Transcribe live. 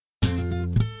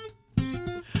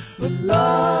La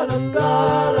la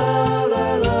la la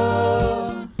la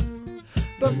la.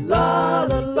 But la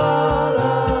la la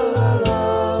la la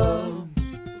la.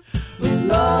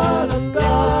 La la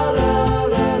la la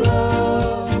la la.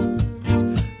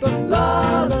 But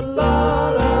la la la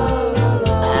la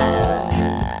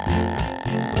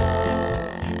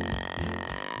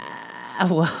la.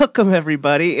 Welcome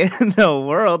everybody in the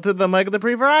world to the Michael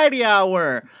Dupree Variety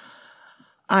Hour.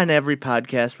 On every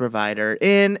podcast provider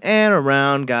in and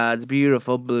around God's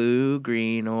beautiful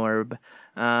blue-green orb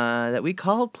that we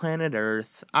call planet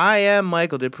Earth. I am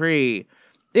Michael Dupree.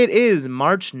 It is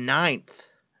March 9th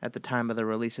at the time of the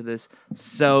release of this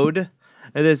sode,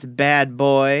 this bad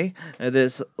boy,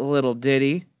 this little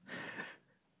ditty.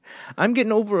 I'm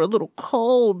getting over a little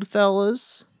cold,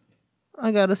 fellas.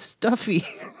 I got a stuffy.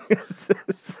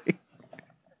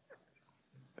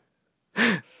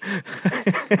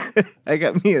 I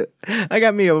got me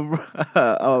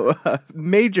a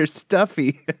major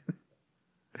stuffy.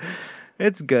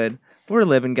 It's good. We're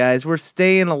living, guys. We're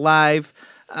staying alive.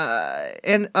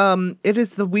 And it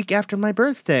is the week after my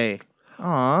birthday.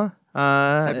 Aw.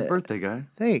 Happy birthday, guy.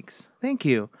 Thanks. Thank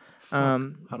you. How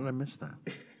did I miss that?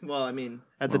 Well, I mean,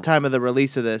 at the time of the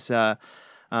release of this,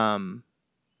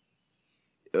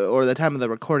 or the time of the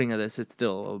recording of this, it's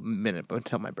still a minute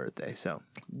until my birthday. So,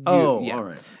 all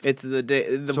right. It's the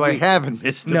day. So week. I haven't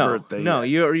missed the birthday. No,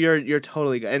 yet. you're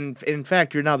totally good. And in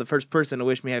fact, you're now the first person to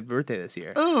wish me happy birthday this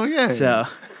year. Oh yeah. So,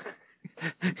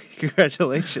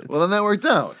 congratulations. Well, then that worked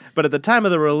out. But at the time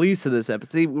of the release of this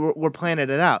episode, see, we're planning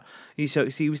it out. We still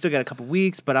got a couple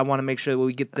weeks, but I want to make sure that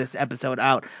we get this episode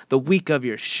out the week of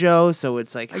your show, so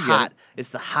it's like hot. It's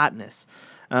the hotness.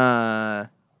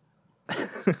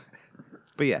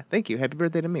 But yeah, thank you. Happy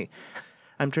birthday to me.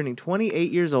 I'm turning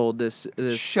 28 years old this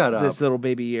Shut up. This little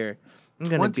baby year.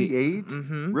 28?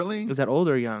 Mm-hmm. Really? Is that old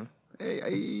or young?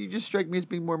 Hey, you just strike me as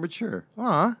being more mature.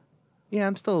 Aw. Yeah,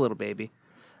 I'm still a little baby.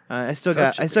 I still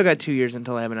got 2 years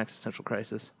until I have an existential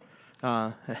crisis.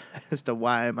 As to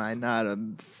why am I not a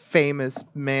famous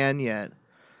man yet?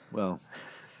 Well,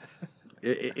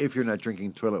 if you're not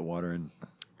drinking toilet water and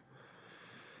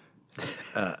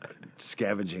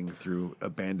scavenging through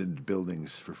abandoned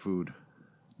buildings for food.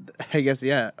 I guess,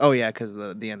 yeah. Oh, yeah, because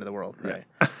the end of the world. Right.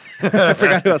 I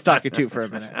forgot who I was talking to for a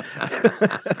minute.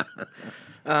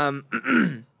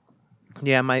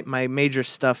 Yeah, my major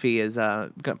stuffy is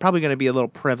probably going to be a little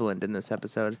prevalent in this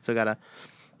episode. Still got a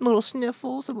little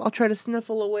sniffle, so I'll try to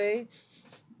sniffle away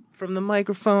from the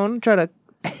microphone. Try to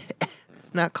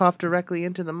not cough directly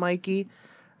into the mic-y.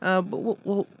 But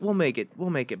we'll make it. We'll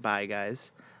make it by,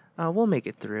 guys. We'll make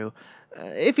it through.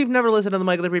 If you've never listened to the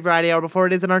Michael Dupree Variety Hour before,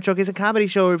 it is an art showcase and comedy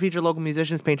show where we feature local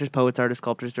musicians, painters, poets, artists,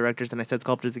 sculptors, directors, and I said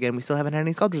sculptors again. We still haven't had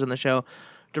any sculptors on the show.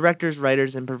 Directors,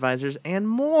 writers, improvisers, and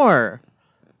more.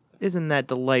 Isn't that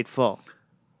delightful?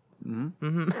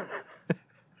 Mm-hmm.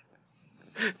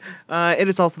 It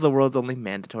is also the world's only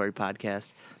mandatory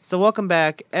podcast. So welcome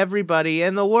back, everybody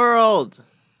in the world.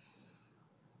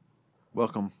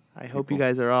 Welcome. I hope you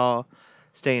guys are all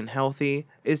staying healthy.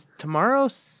 Is tomorrow...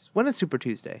 When is Super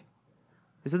Tuesday?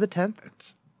 Is it the 10th?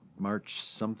 It's March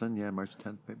something. Yeah, March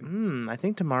 10th, maybe. I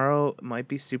think tomorrow might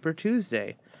be Super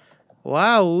Tuesday.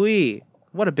 Wowee.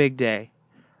 What a big day.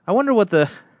 I wonder what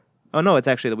the... Oh, no, it's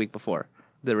actually the week before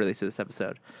the release of this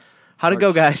episode. How'd it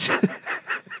go, guys?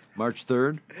 March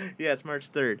 3rd? Yeah, it's March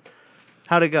 3rd.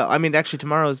 How'd it go? I mean, actually,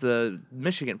 tomorrow's the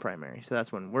Michigan primary, so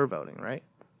that's when we're voting, right?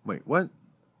 Wait, what?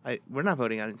 We're not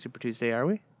voting on Super Tuesday, are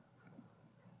we?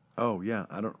 Oh, yeah.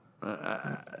 I don't...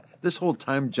 this whole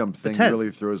time jump thing really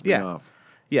throws me off.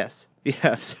 Yes.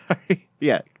 Yeah, sorry.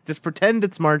 Yeah, just pretend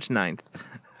it's March 9th.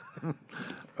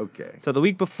 Okay. So the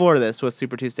week before this was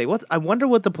Super Tuesday. I wonder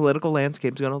what the political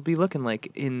landscape is going to be looking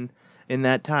like in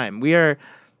that time. We are,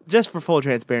 just for full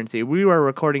transparency, we are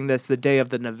recording this the day of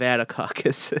the Nevada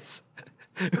caucuses.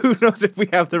 Who knows if we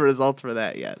have the results for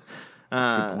that yet?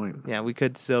 That's a good point. Yeah, we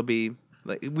could still be...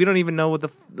 Like, we don't even know what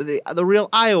the real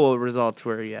Iowa results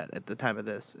were yet at the time of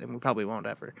this, and we probably won't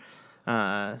ever.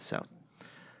 So,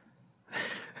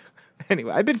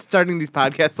 anyway, I've been starting these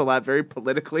podcasts a lot very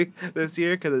politically this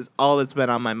year because it's all that's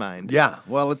been on my mind. Yeah,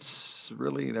 well, it's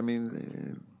really, I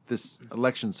mean, this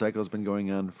election cycle has been going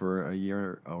on for a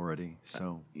year already,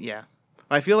 so. Yeah.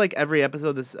 I feel like every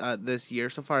episode this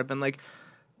year so far, I've been like,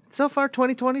 so far,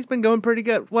 2020's been going pretty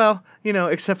good. Well,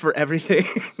 except for everything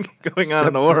going on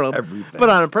in the world. Everything. But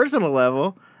on a personal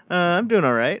level, I'm doing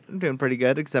all right. I'm doing pretty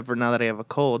good, except for now that I have a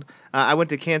cold. I went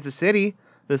to Kansas City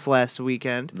this last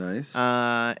weekend. Nice.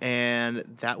 And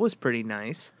that was pretty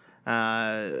nice,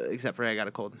 except for I got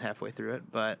a cold halfway through it.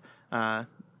 But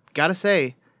gotta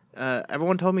say,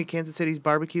 everyone told me Kansas City's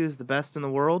barbecue is the best in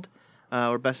the world.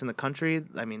 or best in the country.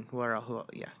 I mean,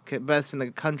 best in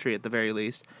the country at the very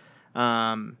least.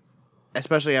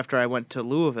 Especially after I went to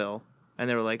Louisville, and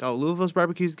they were like, "Oh, Louisville's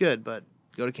barbecue's good, but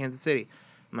go to Kansas City."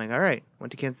 I'm like, "All right."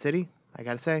 Went to Kansas City. I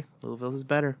gotta say, Louisville's is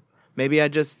better. Maybe I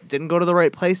just didn't go to the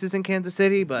right places in Kansas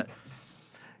City, but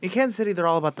in Kansas City, they're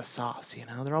all about the sauce.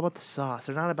 They're all about the sauce.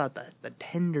 They're not about the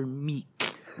tender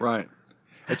meat. Right.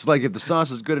 It's like if the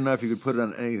sauce is good enough, you could put it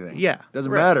on anything. Yeah.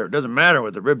 Doesn't Right. matter. It doesn't matter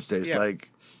what the ribs taste Yeah.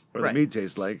 like or Right. the meat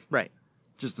tastes like. Right.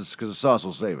 Just because the sauce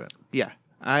will save it. Yeah.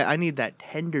 I need that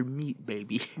tender meat,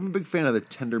 baby. I'm a big fan of the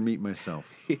tender meat myself.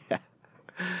 Yeah.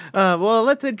 Well,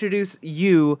 let's introduce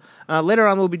you. Later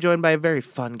on, we'll be joined by a very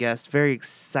fun guest. Very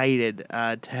excited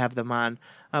to have them on.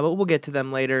 But we'll get to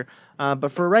them later.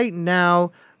 But for right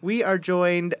now, we are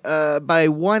joined by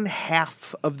one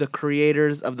half of the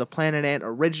creators of the Planet Ant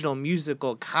original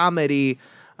musical comedy,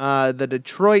 the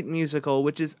Detroit musical,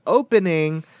 which is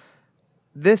opening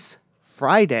this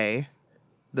Friday,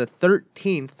 the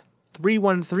 13th,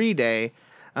 313 day.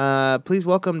 Please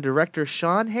welcome director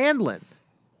Shawn Handlon.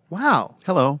 Wow.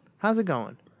 Hello. How's it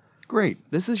going? Great.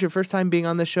 This is your first time being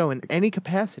on the show in any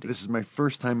capacity. This is my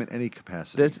first time in any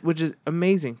capacity. Which is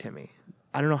amazing to me.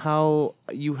 I don't know how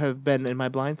you have been in my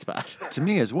blind spot. To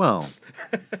me as well.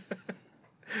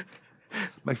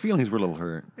 My feelings were a little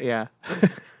hurt. Yeah.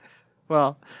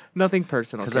 Well, nothing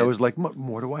personal. Because I was like, what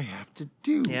more do I have to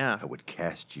do? Yeah. I would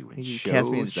cast you in You shows. cast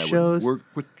me in I shows. would work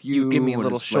with you. You give me and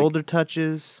little it's shoulder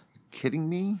touches. Kidding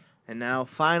me? And now,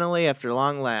 finally, after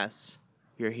long lasts,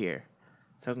 you're here.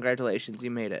 So congratulations,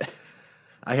 you made it.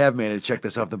 I have made it. Check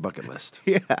this off the bucket list.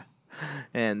 Yeah.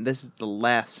 And this is the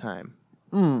last time.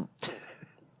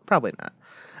 Probably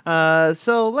not.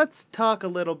 So let's talk a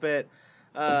little bit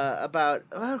about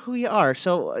who you are.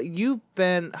 So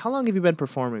how long have you been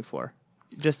performing for?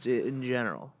 Just in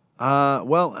general.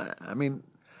 Well, I mean,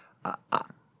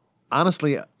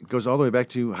 honestly, it goes all the way back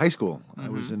to high school. I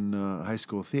was in high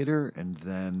school theater, and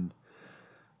then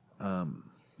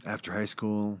after high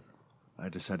school, I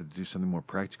decided to do something more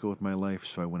practical with my life,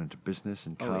 so I went into business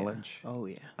in college. Oh,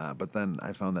 yeah. But then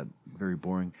I found that very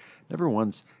boring. Never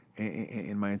once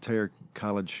in my entire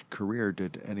college career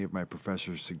did any of my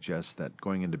professors suggest that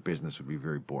going into business would be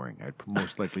very boring. I'd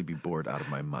most likely be bored out of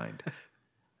my mind.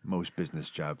 Most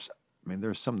business jobs, I mean, there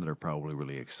are some that are probably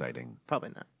really exciting, Probably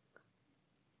not.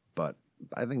 but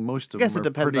I think most of I guess them it are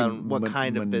depends pretty on what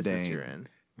kind of business mundane. you're in.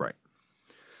 Right.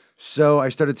 So I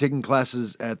started taking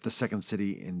classes at the Second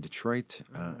City in Detroit,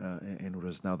 in what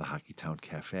is now the Hockey Town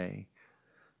Cafe,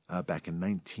 back in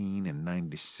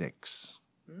 1996.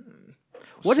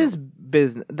 What is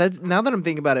business? Now that I'm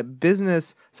thinking about it,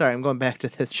 business. Sorry, I'm going back to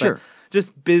this. Sure. But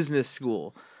just business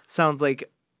school sounds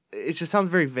like it just sounds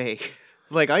very vague.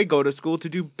 Like I go to school to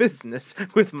do business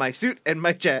with my suit and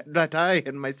my tie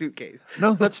and my suitcase.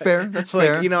 No, that's fair. That's Like,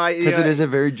 fair. Because it is a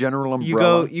very general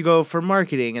umbrella. You go for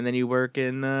marketing, and then you work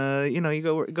in you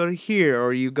go to here,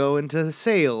 or you go into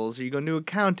sales, or you go into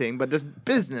accounting. But just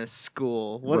business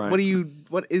school.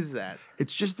 What is that?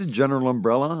 It's just a general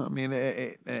umbrella. I mean,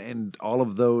 and all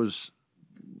of those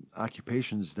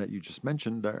occupations that you just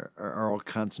mentioned are all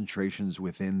concentrations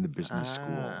within the business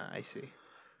school. I see.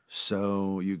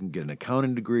 So you can get an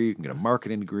accounting degree, you can get a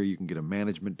marketing degree, you can get a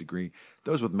management degree.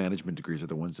 Those with management degrees are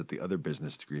the ones that the other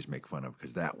business degrees make fun of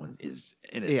because that one is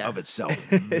in and of itself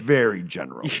very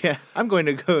general. Yeah, I'm going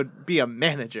to go be a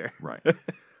manager. Right.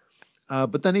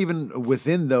 But then even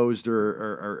within those, there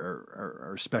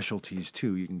are specialties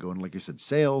too. You can go in, like you said,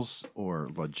 sales or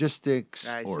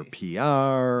logistics or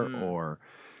PR or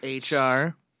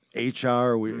HR. which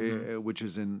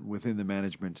is within the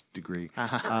management degree.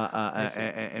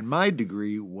 And my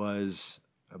degree was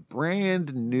a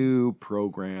brand new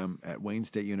program at Wayne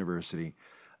State University,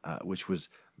 which was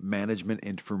Management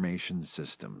Information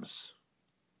Systems.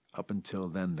 Up until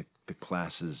then, the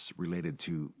classes related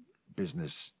to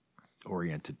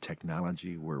business-oriented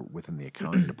technology were within the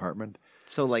accounting department.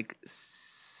 So like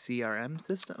CRM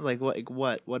system? Like what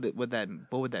would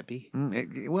that be?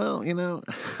 Well, you know,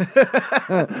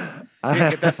 You didn't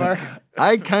get that far?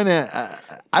 I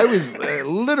was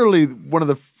literally one of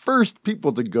the first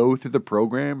people to go through the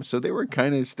program, so they were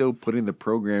kind of still putting the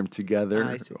program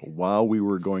together while we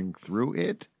were going through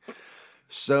it.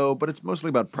 So, but it's mostly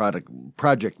about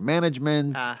project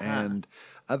management, and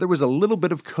there was a little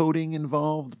bit of coding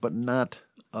involved, but not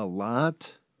a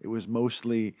lot. It was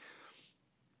mostly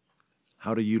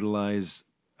how to utilize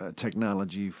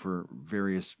technology for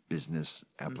various business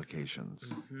applications.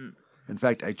 Mm-hmm. In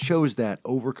fact, I chose that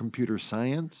over computer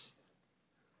science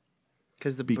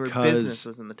because the business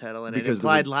was in the title, and it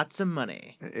implied lots of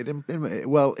money. It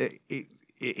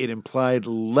implied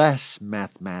less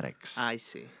mathematics. I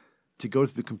see. to go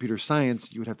through the computer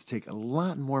science, you would have to take a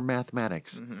lot more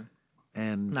mathematics. Mm-hmm.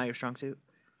 And Not your strong suit?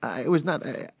 it was not.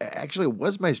 Actually, it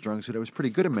was my strong suit. I was pretty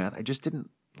good at math. I just didn't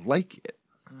like it.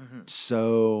 Mm-hmm.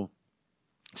 So,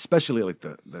 especially like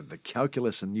the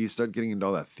calculus, and you start getting into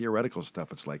all that theoretical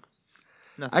stuff. It's like,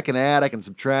 Nothing. I can add, I can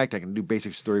subtract, I can do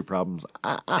basic story problems.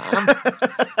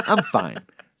 I'm fine.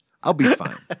 I'll be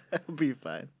fine. I'll be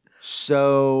fine.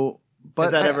 So, but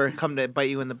has that ever come to bite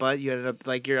you in the butt? You ended up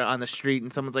like you're on the street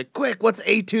and someone's like, "Quick, what's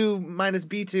A2 minus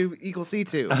B2 equals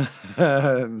C2?"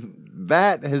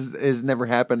 That has never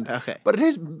happened. Okay, but it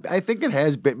has. I think it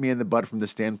has bit me in the butt from the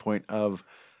standpoint of,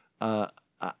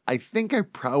 I think I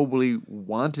probably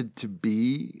wanted to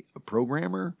be a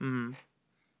programmer,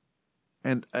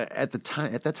 and at that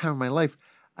time of my life,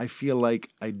 I feel like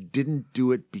I didn't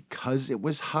do it because it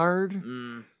was hard.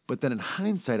 But then in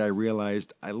hindsight, I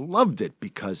realized I loved it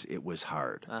because it was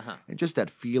hard. And just that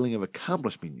feeling of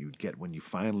accomplishment you'd get when you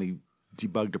finally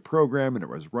debugged a program and it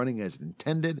was running as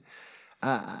intended.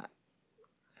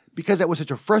 Because that was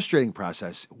such a frustrating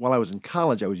process. While I was in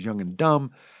college, I was young and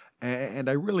dumb. And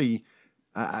I really,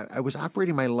 I was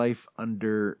operating my life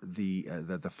under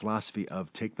the philosophy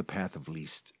of take the path of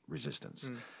least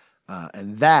resistance.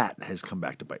 And that has come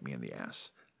back to bite me in the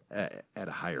ass. At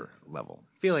a higher level.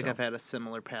 I feel like I've had a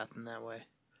similar path in that way.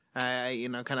 I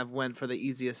kind of went for the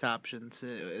easiest options,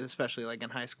 especially like in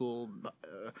high school,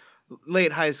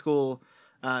 late high school,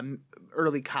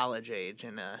 early college age,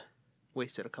 and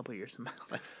wasted a couple of years of my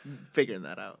life figuring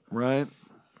that out. Right.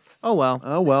 Oh,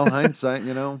 well.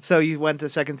 Hindsight, So you went to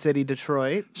Second City,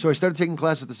 Detroit. So I started taking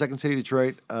classes at the Second City,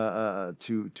 Detroit,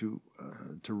 to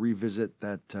revisit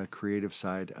that creative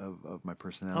side of my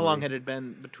personality. How long had it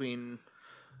been between...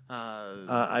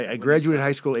 I graduated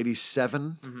high school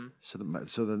 '87, so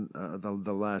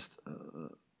the last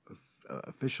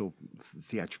official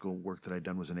theatrical work that I'd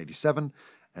done was in '87,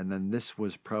 and then this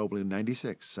was probably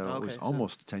 '96. So it was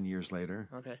almost 10 years later.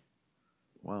 Okay.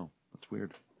 Wow, that's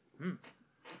weird.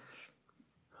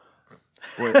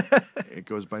 Boy, it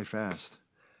goes by fast.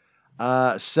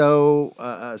 So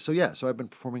I've been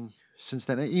performing since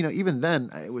then. Even then,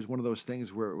 it was one of those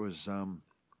things where it was.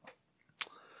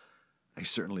 I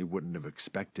certainly wouldn't have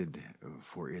expected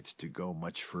for it to go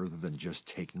much further than just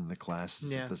taking the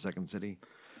classes at the Second City.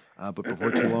 But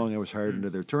before too long, I was hired into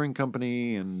their touring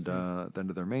company and then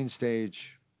to their main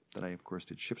stage. Then I, of course,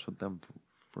 did ships with them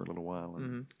for a little while.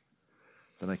 And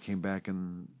then I came back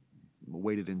and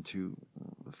waded into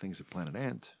the things at Planet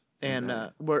Ant. And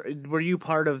were you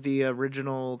part of the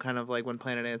original kind of like when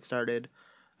Planet Ant started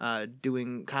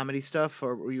doing comedy stuff,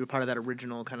 or were you part of that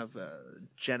original kind of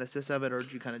genesis of it, or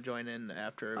did you kind of join in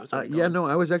after it was already going? No,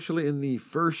 I was actually in the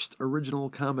first original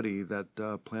comedy that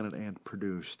Planet Ant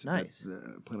produced. Nice.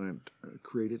 That, Planet Ant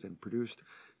created and produced.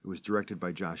 It was directed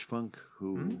by Josh Funk,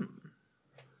 who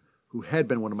had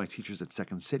been one of my teachers at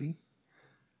Second City.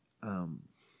 And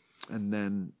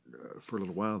then for a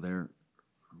little while there,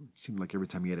 it seemed like every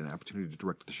time he had an opportunity to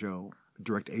direct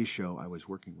a show, I was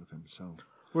working with him. So.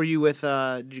 Were you with?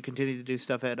 Did you continue to do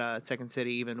stuff at Second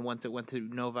City even once it went to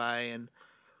Novi and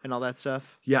all that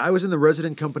stuff? Yeah, I was in the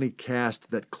resident company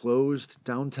cast that closed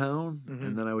downtown,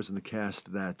 and then I was in the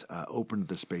cast that opened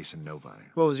the space in Novi.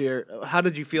 What was how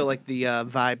did you feel like the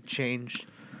vibe changed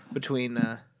between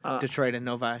Detroit and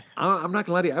Novi? I'm not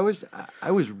gonna lie to you.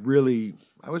 I was really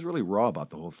raw about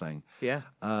the whole thing. Yeah.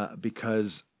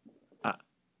 Because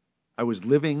I was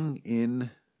living in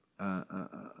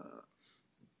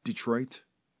Detroit.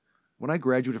 When I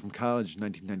graduated from college in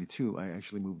 1992, I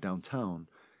actually moved downtown,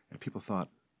 and people thought,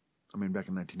 back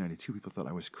in 1992, people thought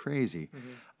I was crazy.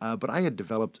 But I had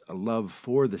developed a love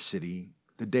for the city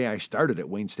the day I started at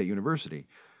Wayne State University.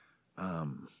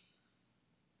 And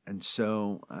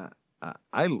so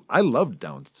I loved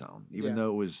downtown, even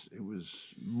though it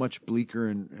was much bleaker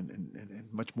and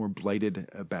much more blighted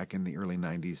back in the early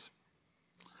 90s.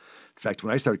 In fact,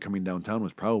 when I started coming downtown, it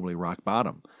was probably rock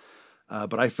bottom.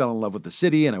 But I fell in love with the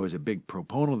city, and I was a big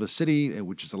proponent of the city,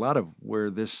 which is a lot of where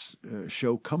this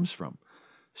show comes from.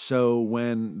 So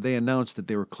when they announced that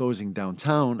they were closing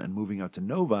downtown and moving out to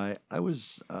Novi, I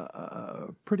was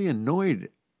pretty annoyed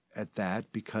at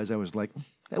that because I was like,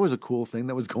 that was a cool thing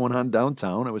that was going on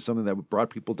downtown. It was something that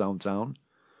brought people downtown.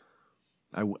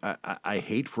 I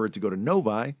hate for it to go to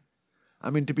Novi.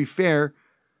 To be fair,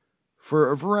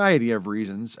 for a variety of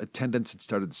reasons, attendance had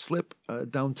started to slip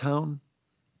downtown.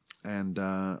 And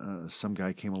some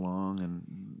guy came along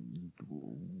and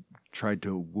tried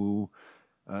to woo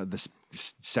the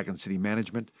Second City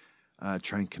management,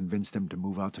 try and convince them to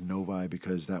move out to Novi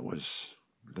because that was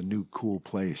the new cool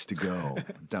place to go,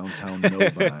 downtown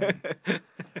Novi.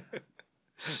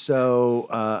 So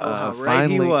how right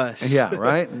he finally, was. yeah,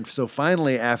 right. And so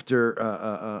finally, after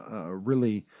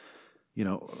really,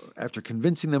 after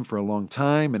convincing them for a long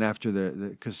time, and after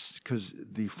because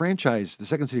the franchise, the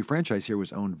Second City franchise here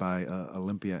was owned by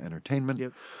Olympia Entertainment.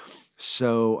 Yep.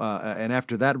 So and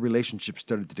after that relationship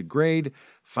started to degrade,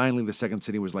 finally the Second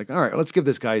City was like, all right, let's give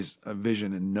this guy's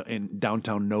vision in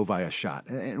downtown Novi a shot.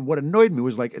 And what annoyed me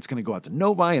was like, it's going to go out to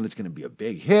Novi and it's going to be a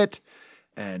big hit.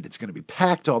 And it's going to be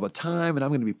packed all the time, and I'm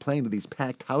going to be playing to these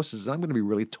packed houses, and I'm going to be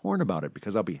really torn about it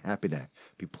because I'll be happy to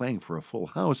be playing for a full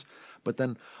house, but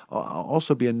then I'll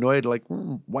also be annoyed, like,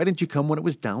 why didn't you come when it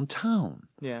was downtown?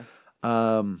 Yeah.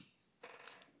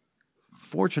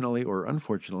 Fortunately or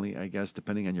unfortunately, I guess,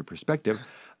 depending on your perspective,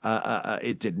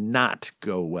 it did not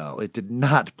go well. It did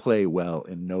not play well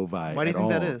in Novi at all. Why do you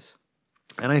think that is?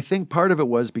 And I think part of it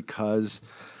was because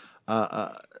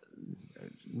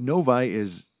Novi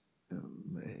is...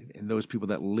 and those people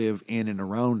that live in and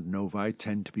around Novi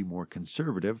tend to be more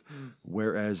conservative,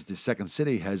 whereas the Second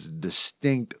City has a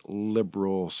distinct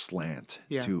liberal slant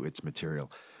to its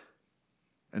material.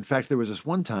 In fact, there was this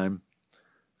one time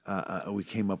we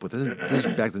came up with this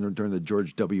back during the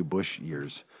George W. Bush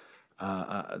years.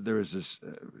 There was this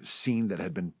scene that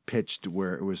had been pitched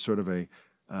where it was sort of a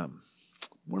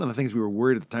one of the things we were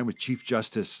worried at the time was Chief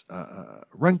Justice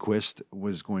Rehnquist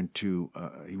was going to,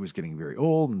 he was getting very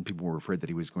old, and people were afraid that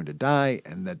he was going to die,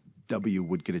 and that W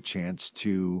would get a chance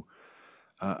to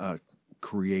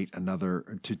create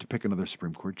another, to pick another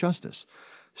Supreme Court justice.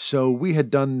 So we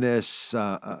had done this,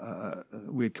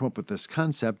 we had come up with this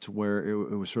concept where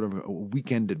it was sort of a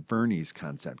Weekend at Bernie's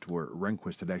concept, where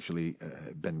Rehnquist had actually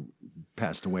been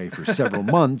passed away for several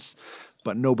months,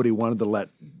 but nobody wanted to let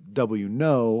W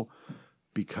know,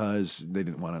 because they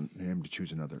didn't want him to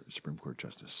choose another Supreme Court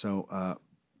justice. So,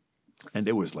 and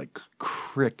it was like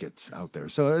crickets out there.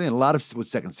 So a lot of what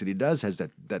Second City does has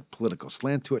that political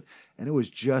slant to it, and it was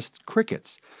just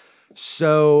crickets.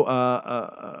 So,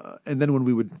 and then when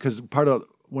we would, because part of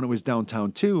when it was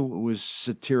downtown too, it was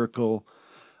satirical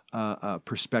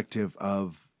perspective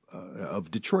of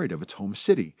Detroit, of its home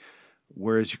city.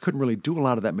 Whereas you couldn't really do a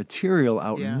lot of that material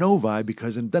out in Novi,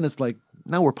 because then it's like,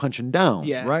 now we're punching down,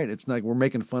 right? It's like we're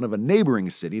making fun of a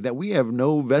neighboring city that we have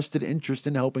no vested interest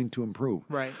in helping to improve.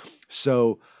 Right.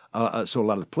 So so a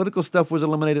lot of the political stuff was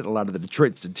eliminated. A lot of the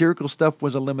Detroit satirical stuff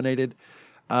was eliminated.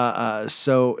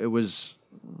 So it was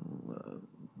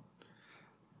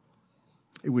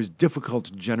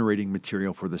difficult generating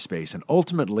material for the space. And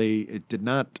ultimately, it did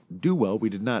not do well. We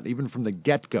did not, even from the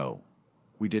get-go,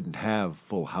 we didn't have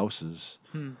full houses.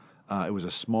 It was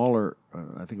a smaller,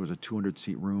 I think it was a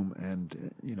 200-seat room,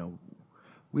 and,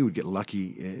 we would get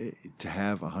lucky to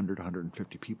have 100,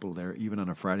 150 people there, even on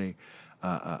a Friday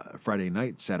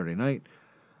night, Saturday night.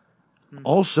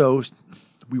 Also,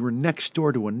 we were next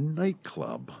door to a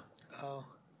nightclub. Oh.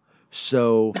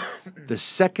 So the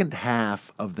second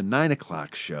half of the 9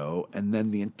 o'clock show and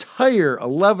then the entire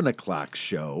 11 o'clock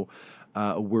show,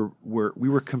 we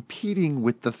were competing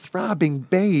with the throbbing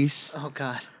bass. Oh,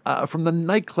 God. From the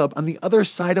nightclub on the other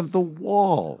side of the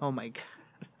wall. Oh, my God.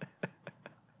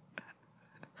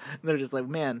 They're just like,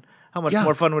 man, how much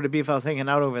more fun would it be if I was hanging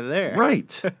out over there?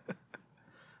 Right.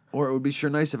 Or it would be sure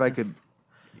nice if I could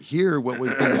hear what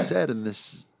was being said in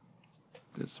this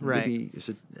maybe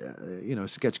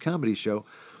sketch comedy show,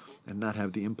 and not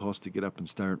have the impulse to get up and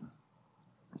start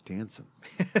dancing.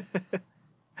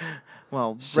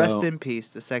 Well, rest in peace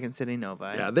to Second City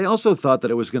Novi. Yeah, they also thought that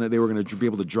they were gonna be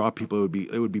able to draw people.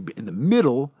 It would be in the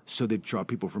middle, so they'd draw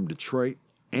people from Detroit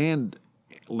and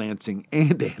Lansing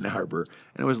and Ann Arbor,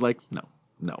 and it was like, no,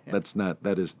 that's not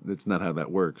how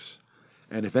that works.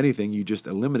 And if anything, you just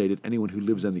eliminated anyone who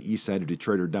lives on the east side of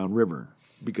Detroit or downriver,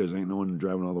 because ain't no one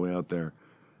driving all the way out there.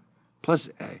 Plus,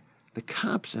 the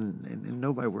cops in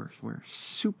Novi were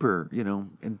super,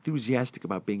 enthusiastic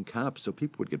about being cops, so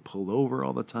people would get pulled over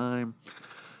all the time.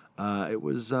 It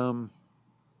was not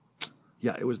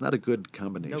a good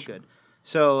combination. No good.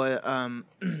 So,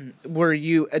 were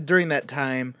you during that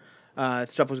time?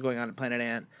 Stuff was going on at Planet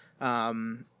Ant.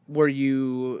 Were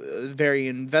you very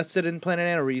invested in Planet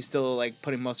Ant, or were you still like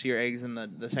putting most of your eggs in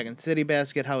the Second City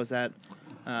basket? How was that?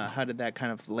 How did that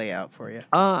kind of lay out for you?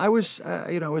 I was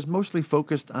mostly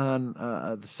focused on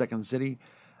the Second City.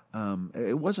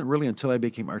 It wasn't really until I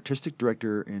became artistic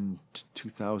director in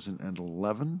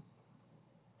 2011,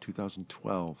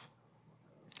 2012.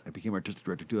 I became artistic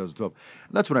director in 2012.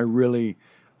 And that's when I really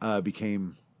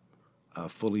became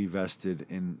fully vested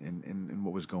in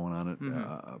what was going on at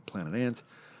Planet Ant.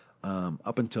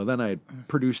 Up until then, I had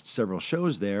produced several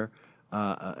shows there.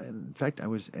 In fact, I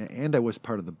was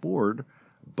part of the board,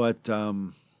 but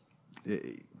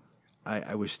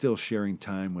I was still sharing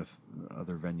time with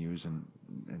other venues and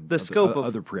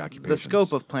other preoccupations. The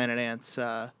scope of Planet Ants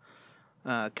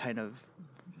kind of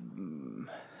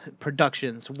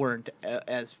productions weren't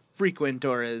as frequent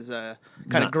or as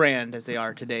kind of grand as they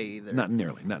are today either. Not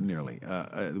nearly.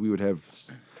 We would have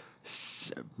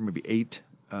maybe 8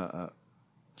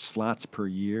 slots per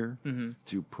year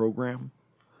to program.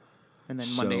 And then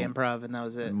Monday Improv, and that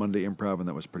was it. Monday Improv, and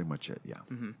that was pretty much it, yeah.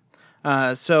 Mm-hmm.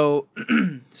 So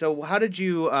how did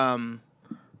you,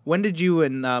 when did you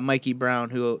and Mikey Brown,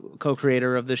 who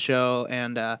co-creator of the show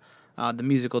and the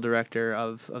musical director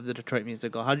of the Detroit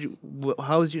musical, how'd you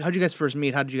guys first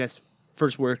meet? How did you guys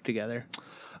first work together?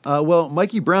 Well,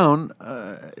 Mikey Brown,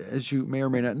 as you may or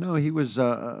may not know, he was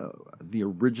the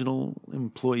original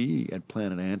employee at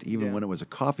Planet Ant, even when it was a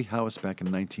coffee house back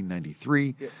in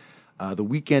 1993. Yeah. The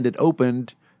weekend it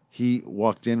opened, he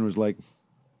walked in and was like,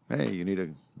 "Hey, you need a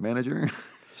manager?"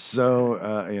 So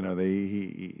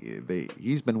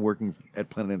he's been working at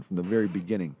Planet Ant from the very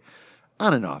beginning,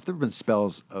 on and off. There have been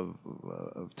spells of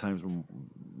times when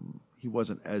he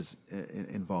wasn't as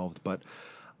involved, but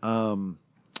so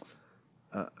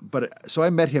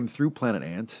I met him through Planet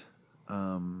Ant,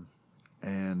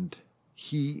 and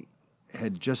he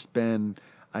had just been.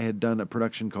 I had done a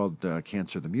production called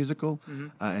Cancer the Musical,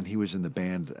 and he was in the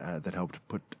band that helped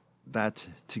put that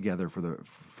together for the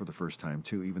first time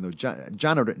too. Even though John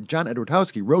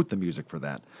Edwardowski wrote the music for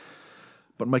that,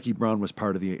 but Mikey Brown was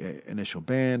part of the initial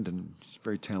band, and he's a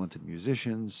very talented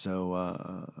musician.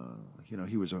 So he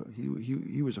was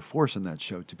a force in that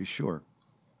show, to be sure.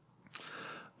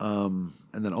 And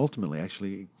then ultimately,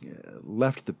 actually,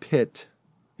 left the pit.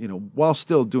 While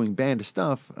still doing band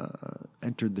stuff,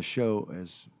 entered the show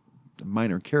as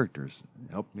minor characters.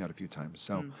 Helped me out a few times.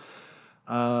 So,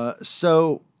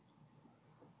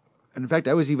 in fact,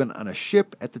 I was even on a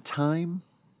ship at the time,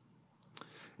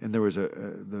 and there was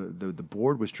the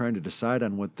board was trying to decide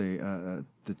on what the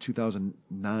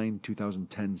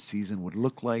 2009-2010 season would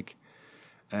look like,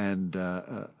 and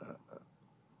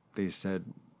they said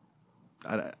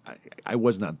I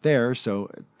was not there, so.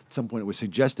 At some point, it was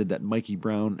suggested that Mikey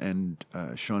Brown and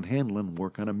Shawn Handlon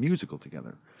work on a musical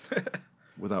together,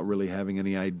 without really having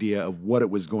any idea of what it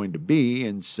was going to be.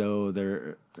 And so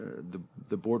the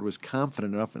board was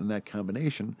confident enough in that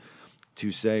combination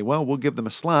to say, "Well, we'll give them a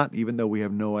slot, even though we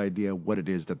have no idea what it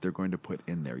is that they're going to put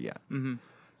in there yet." Mm-hmm.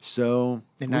 So,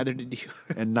 and neither did you,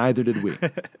 and neither did we.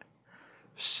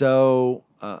 So.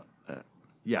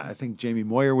 Yeah, I think Jamie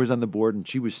Moyer was on the board, and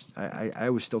she was. I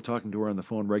was still talking to her on the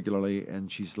phone regularly,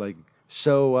 and she's like,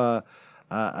 "So,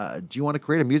 do you want to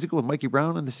create a musical with Mikey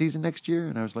Brown in the season next year?"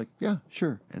 And I was like, "Yeah,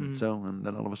 sure." And and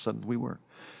then all of a sudden we were.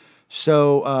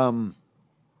 So,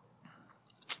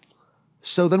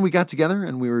 so then we got together,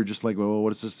 and we were just like, "Well,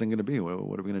 what is this thing going to be?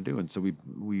 What are we going to do?" And so we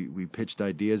pitched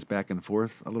ideas back and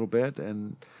forth a little bit,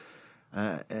 and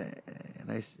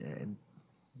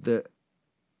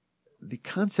the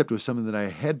concept was something that I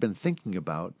had been thinking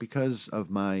about because of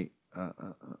my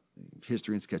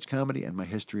history in sketch comedy and my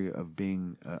history of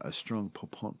being a strong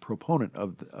proponent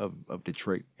of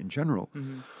Detroit in general.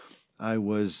 Mm-hmm. I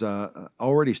was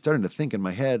already starting to think in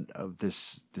my head of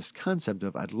this concept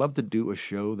of I'd love to do a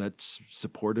show that's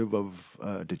supportive of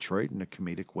Detroit in a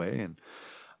comedic way, and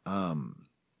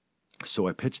so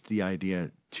I pitched the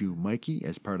idea to Mikey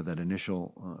as part of that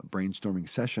initial brainstorming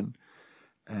session.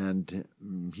 And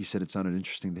he said it sounded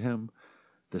interesting to him,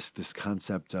 this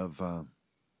concept of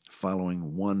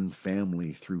following one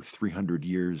family through 300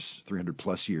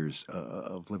 plus years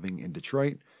of living in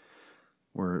Detroit,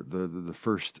 where the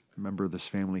first member of this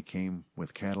family came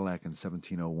with Cadillac in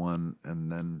 1701,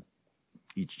 and then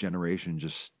each generation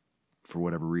just, for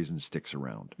whatever reason, sticks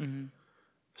around. Mm-hmm.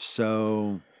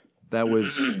 So that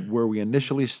was where we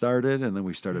initially started, and then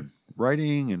we started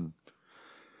writing and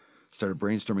started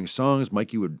brainstorming songs.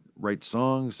 Mikey would write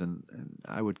songs, and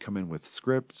I would come in with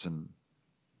scripts, and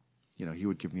he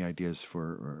would give me ideas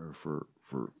for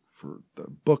the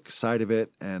book side of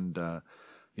it, and I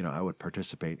would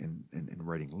participate in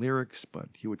writing lyrics, but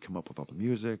he would come up with all the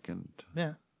music, and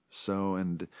so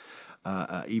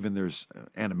even there's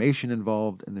animation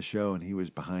involved in the show, and he was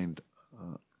behind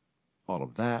all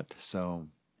of that. So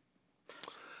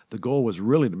the goal was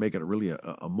really to make it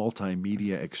a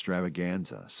multimedia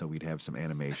extravaganza. So we'd have some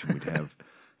animation, we'd have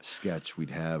sketch,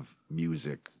 we'd have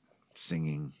music,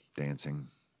 singing, dancing.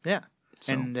 Yeah,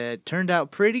 so, and it turned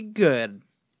out pretty good.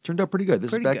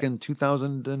 This is back in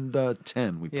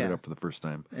 2010. We put it up for the first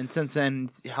time. And since then,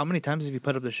 how many times have you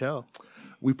put up the show?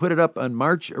 We put it up on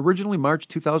originally March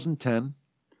 2010.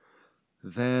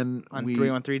 Then on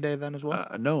 313 day then as well.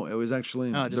 No, it was actually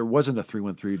Oh, just- there wasn't a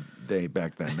 313 day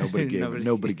back then. Nobody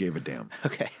gave a damn.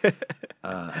 Okay.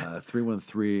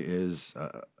 313 is,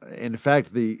 in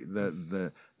fact,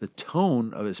 the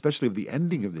tone of, especially of the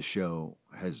ending of the show,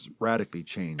 has radically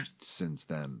changed since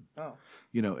then. Oh.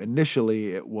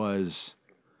 Initially it was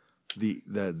the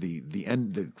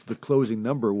end. The closing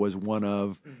number was one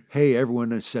of, "Hey,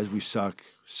 everyone says we suck,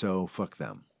 so fuck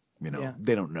them."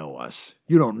 They don't know us.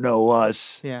 You don't know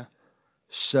us. Yeah.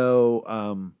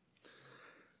 So,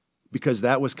 because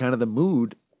that was kind of the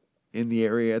mood in the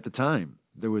area at the time.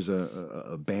 There was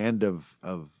a band of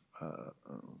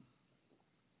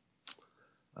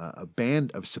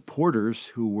supporters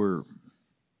who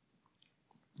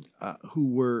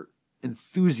were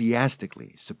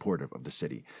enthusiastically supportive of the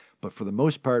city, but for the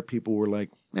most part, people were like,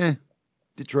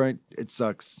 Detroit, it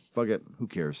sucks. Fuck it. Who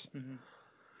cares? Mm-hmm.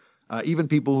 Even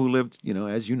people who lived,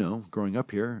 as you know, growing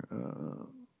up here.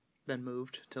 Then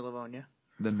moved to Livonia.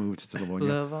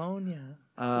 Livonia.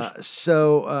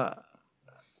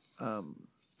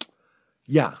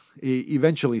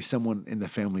 Eventually someone in the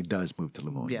family does move to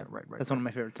Livonia. Yeah, right. That's one of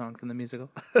my favorite songs in the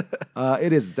musical.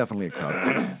 It is definitely a crowd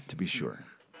pleaser, to be sure.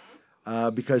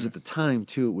 Because at the time,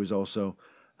 too, it was also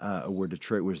where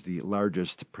Detroit was the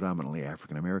largest predominantly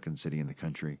African-American city in the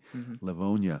country. Mm-hmm.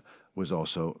 Livonia was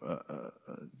also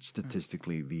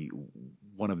statistically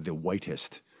one of the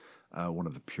whitest, one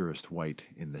of the purest white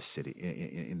in the city,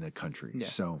 in the country. Yeah.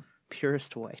 So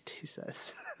purest white, he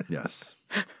says. Yes.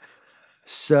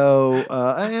 So,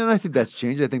 and I think that's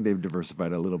changed. I think they've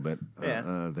diversified a little bit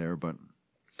there, but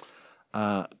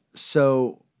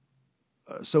so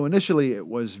initially it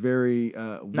was very.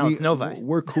 No, it's Novi.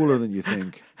 We're cooler than you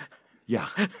think. Yeah.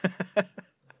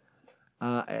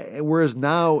 Whereas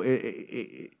now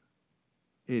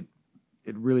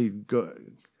it really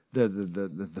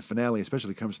the finale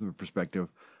especially comes from the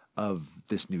perspective of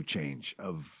this new change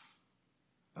of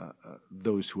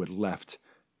those who had left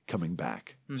coming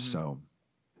back. Mm-hmm. So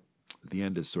the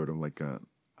end is sort of like a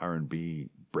R&B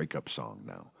breakup song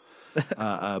now.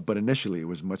 But initially it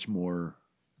was much more,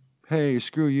 hey,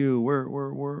 screw you,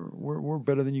 we're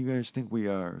better than you guys think we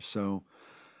are. So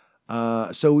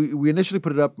we initially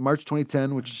put it up March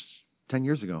 2010, which is 10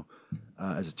 years ago,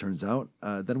 as it turns out.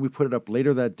 Then we put it up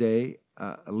later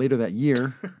that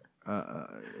year,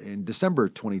 in December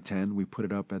 2010, we put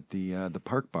it up at the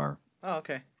Park Bar. Oh,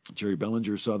 okay. Jerry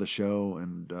Bellinger saw the show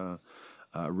and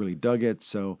really dug it.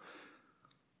 So,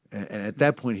 and at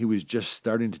that point, he was just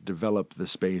starting to develop the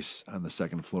space on the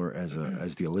second floor as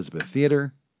the Elizabeth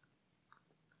Theater,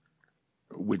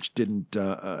 which didn't.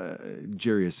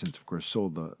 Jerry has since, of course,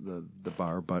 sold the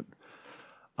bar, but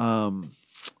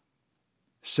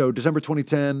so December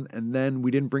 2010, and then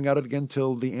we didn't bring out it again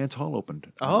till the Ant Hall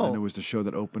opened. Oh, and it was the show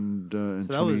that opened in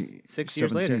so that was 6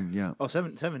 years later. Yeah. Oh,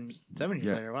 seven years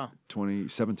later. Wow.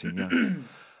 2017.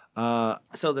 Yeah.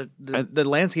 So the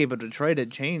landscape of Detroit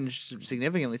had changed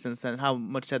significantly since then. How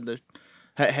much had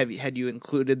you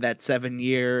included that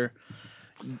 7-year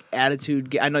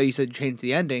attitude? I know you said you changed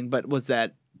the ending, but was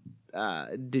that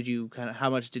did you how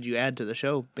much did you add to the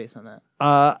show based on that?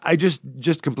 I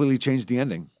just completely changed the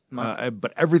ending.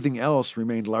 But everything else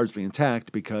remained largely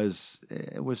intact because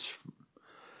it was,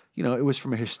 it was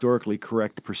from a historically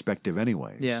correct perspective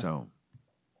anyway. Yeah. So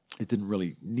it didn't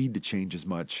really need to change as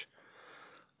much.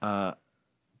 But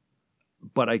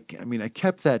I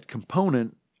kept that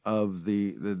component of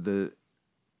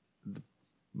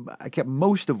I kept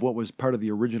most of what was part of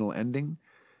the original ending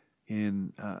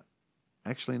in,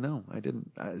 actually, no, I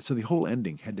didn't. So the whole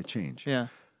ending had to change. Yeah.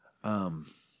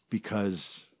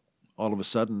 Because all of a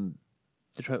sudden,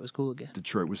 Detroit was cool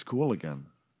again.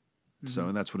 Mm-hmm. So,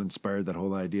 and that's what inspired that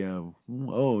whole idea of,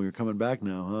 oh, you're coming back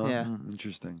now, huh? Yeah.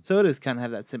 Interesting. So it is kind of have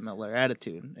that similar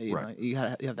attitude. You right. know, you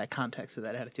have that context of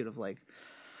that attitude of like,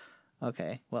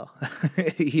 okay, well,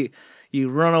 you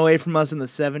run away from us in the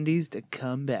 70s to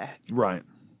come back. Right.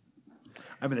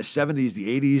 I mean, the 70s,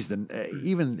 the 80s, then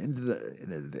even into the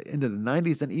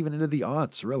 90s, and even into the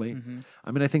aughts, really. Mm-hmm.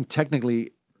 I mean, I think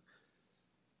technically,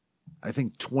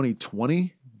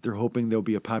 2020, they're hoping there'll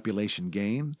be a population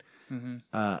gain, mm-hmm.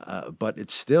 But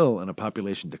it's still in a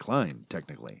population decline,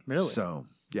 technically. Really? So,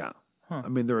 yeah. Huh. I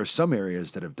mean, there are some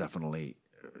areas that have definitely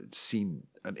seen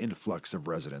an influx of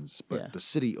residents, but the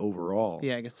city overall,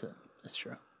 I guess that's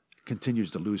true,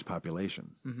 continues to lose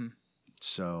population. Mm-hmm.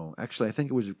 So, actually, I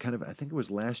think it was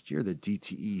last year that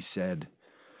DTE said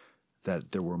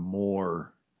that there were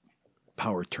more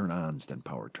power turn-ons than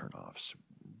power turn-offs,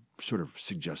 sort of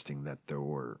suggesting that there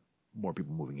were more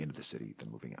people moving into the city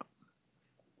than moving out.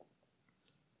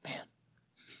 Man,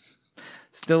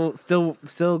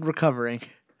 still recovering.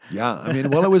 Yeah, I mean,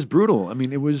 well, it was brutal. I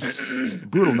mean, it was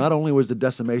brutal. Not only was the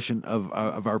decimation of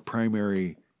our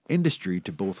primary industry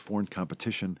to both foreign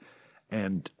competition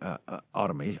and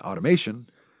automation,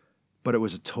 but it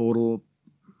was a total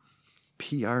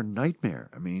PR nightmare.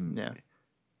 I mean,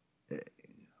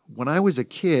 when I was a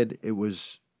kid, it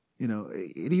was,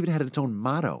 it even had its own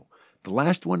motto. The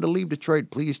last one to leave Detroit,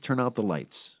 please turn out the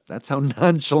lights. That's how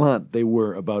nonchalant they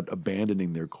were about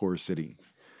abandoning their core city.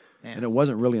 Yeah. And it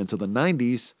wasn't really until the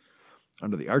 90s,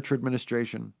 under the Archer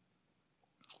administration,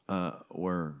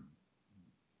 where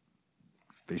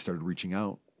they started reaching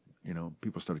out.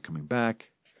 People started coming back.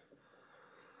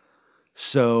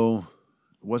 So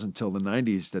it wasn't until the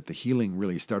 90s that the healing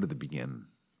really started to begin.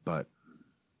 But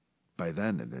by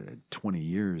then, it had 20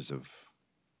 years of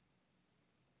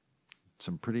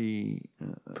some pretty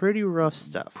rough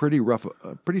stuff.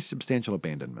 Pretty substantial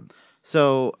abandonment.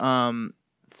 So,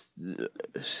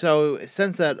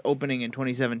 since that opening in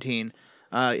 2017,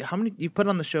 how many you put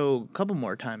on the show? A couple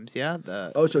more times, yeah.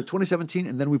 So 2017,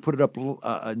 and then we put it up in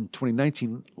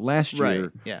 2019 last year.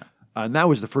 Right. Yeah. And that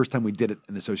was the first time we did it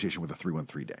in association with a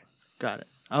 313 day. Got it.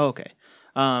 Oh, okay.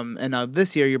 And now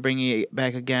this year you're bringing it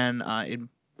back again in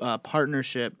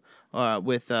partnership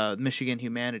with Michigan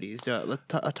Humanities. Let's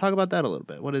talk about that a little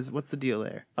bit. What's the deal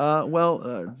there?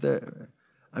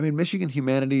 Michigan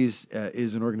Humanities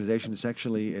is an organization.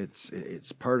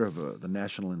 It's part of the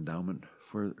National Endowment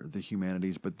for the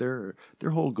Humanities, but their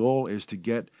whole goal is to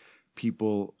get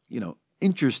people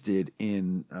interested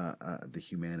in the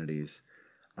humanities,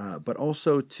 but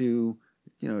also to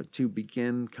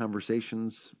begin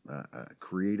conversations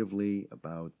creatively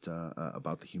about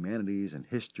the humanities and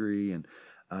history, and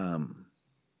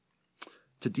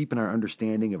to deepen our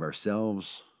understanding of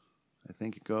ourselves, I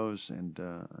think it goes, and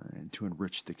to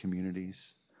enrich the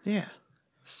communities. Yeah.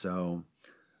 So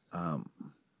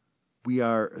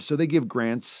they give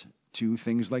grants to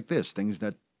things like this, things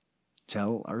that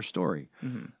tell our story.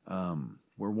 Mm-hmm.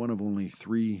 We're one of only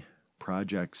 3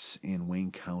 projects in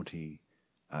Wayne County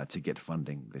to get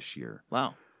funding this year.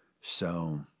 Wow.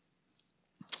 So,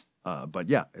 but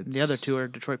yeah, the other 2 are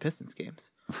Detroit Pistons games.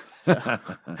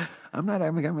 Unfortunately,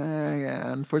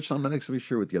 I'm not actually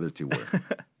sure what the other 2 were.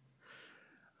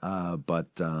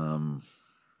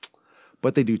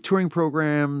 But they do touring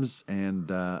programs and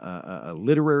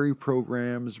literary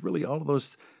programs, really all of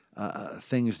those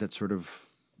things that sort of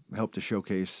help to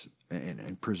showcase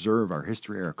and preserve our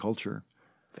history, our culture.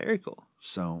 Very cool.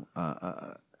 So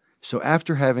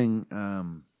after having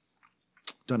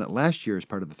done it last year as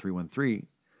part of the 313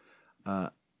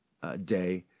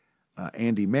 day,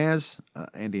 Andy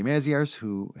Maziars,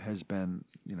 who has been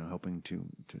helping to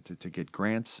get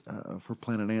grants for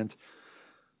Planet Ant,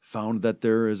 found that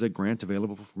there is a grant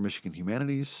available for Michigan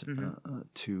Humanities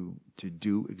to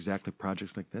do exactly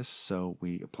projects like this. So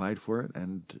we applied for it,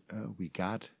 and we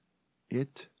got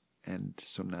it, and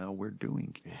so now we're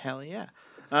doing it. Hell yeah!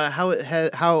 How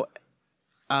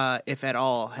if at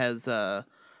all, has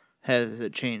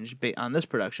it changed on this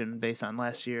production based on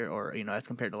last year, or as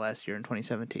compared to last year in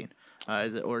 2017?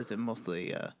 Is it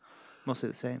mostly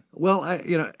the same? Well, I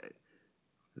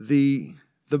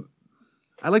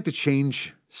like to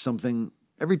change something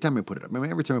every time I put it up.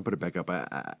 Every time I put it back up,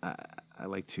 I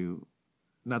like to,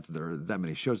 not that there are that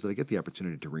many shows that I get the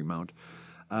opportunity to remount,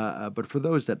 but for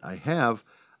those that I have,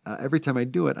 every time I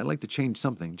do it, I like to change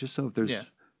something, just so if there's,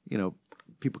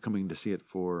 people coming to see it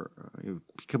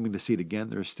coming to see it again,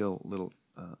 there's still little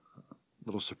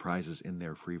surprises in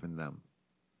there for even them.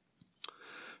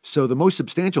 So the most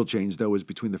substantial change, though, is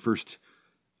between the first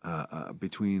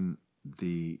time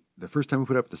we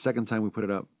put it up, the second time we put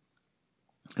it up,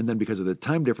 and then because of the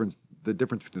time difference, the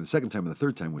difference between the second time and the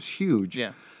third time was huge.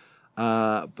 Yeah.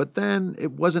 But then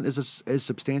it wasn't as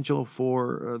substantial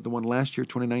for the one last year,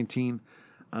 2019.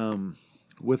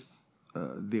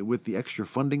 With the extra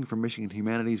funding from Michigan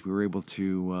Humanities, we were able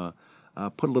to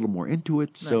put a little more into it.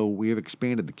 Nice. So we have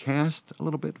expanded the cast a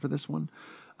little bit for this one.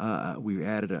 We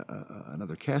added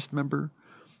another cast member.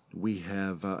 We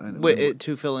have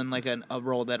to fill in like a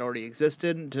role that already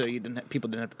existed, so people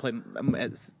didn't have to play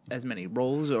as many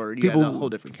roles, or you had a whole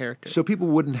different character. So people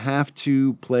wouldn't have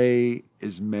to play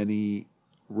as many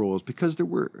roles, because there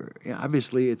were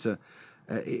obviously it's a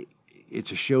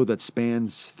show that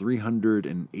spans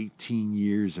 318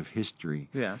 years of history.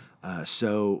 Yeah.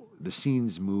 So the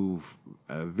scenes move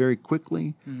very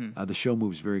quickly. Mm-hmm. The show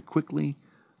moves very quickly.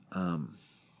 I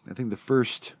think the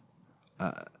first.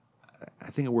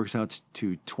 I think it works out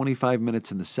to 25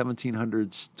 minutes in the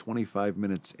 1700s, 25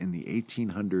 minutes in the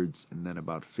 1800s, and then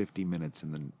about 50 minutes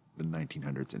in the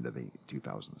 1900s into the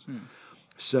 2000s.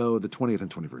 So the 20th and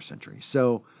 21st century.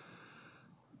 So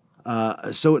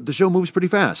So the show moves pretty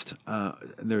fast.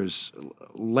 There's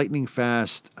lightning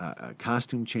fast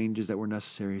costume changes that were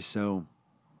necessary.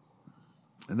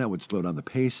 And that would slow down the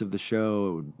pace of the show.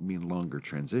 It would mean longer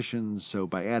transitions. So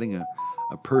by adding a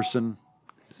person,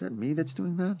 is that me that's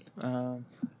doing that?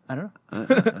 I don't know. I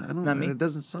don't Not know. me. It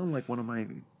doesn't sound like one of my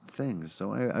things,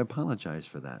 so I apologize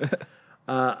for that.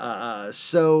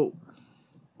 So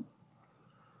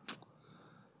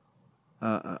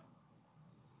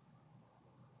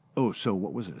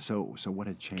what was it? So what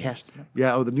had changed? Cast member.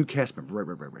 Yeah, the new cast member.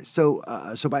 Right. So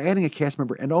by adding a cast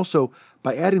member and also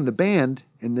by adding the band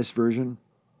in this version,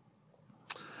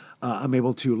 I'm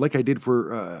able to, like I did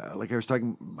for, like I was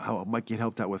talking how Mike had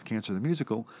helped out with Cancer the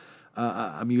Musical,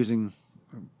 I'm using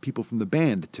people from the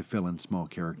band to fill in small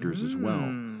characters as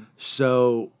well.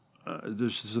 So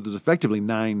there's effectively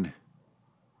 9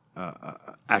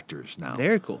 actors now.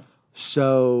 Very cool.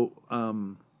 So,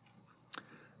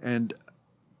 and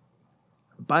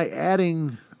by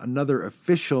adding another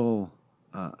official,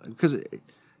 because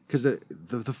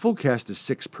the full cast is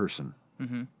 6-person,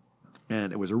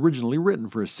 and it was originally written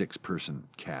for a 6-person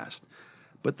cast,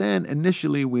 but then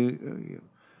initially we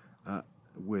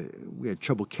had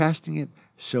trouble casting it,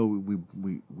 so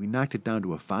we knocked it down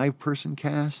to a 5-person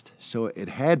cast. So it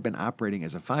had been operating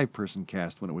as a 5-person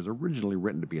cast when it was originally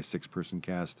written to be a 6-person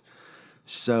cast.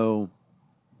 So,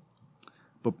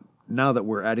 but now that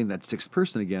we're adding that 6th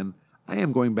person again, I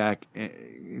am going back.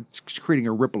 It's creating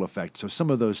a ripple effect. So some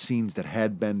of those scenes that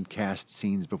had been cast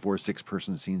scenes before,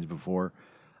 6-person scenes before,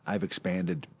 I've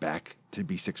expanded back to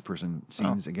be 6-person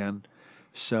scenes again.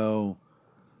 So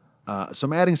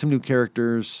I'm adding some new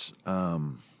characters.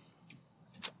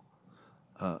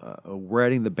 We're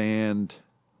adding the band,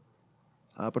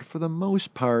 but for the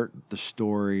most part, the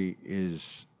story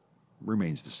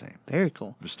remains the same. Very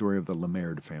cool. The story of the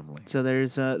Lemaitre family. So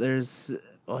it's a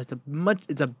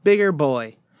bigger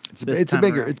boy. It's a big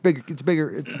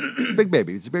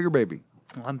baby. It's a bigger baby.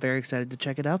 Well, I'm very excited to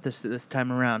check it out this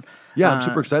time around. Yeah, I'm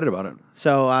super excited about it.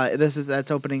 So that's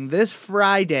opening this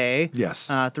Friday. Yes.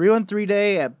 313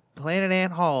 Day at Planet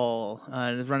Ant Hall.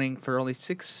 It is running for only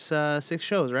six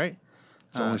shows, right?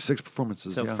 It's only 6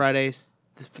 performances. So yeah. Fridays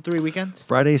for 3 weekends.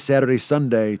 Friday, Saturday,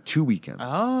 Sunday, 2 weekends.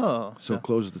 Oh, so it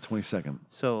closes the 22nd.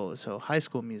 So High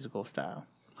School Musical style.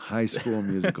 High School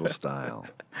Musical style.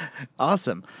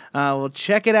 Awesome. Well,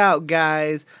 check it out,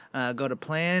 guys. Go to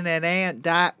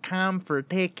planetant.com for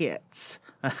tickets.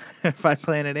 Find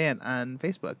Planet Ant on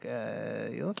Facebook.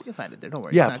 You'll find it there. Don't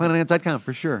worry. Yeah, planetant.com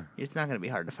for sure. It's not going to be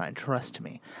hard to find. Trust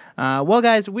me. Well,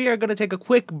 guys, we are going to take a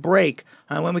quick break.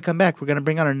 When we come back, we're going to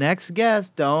bring on our next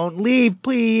guest. Don't leave,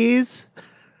 please.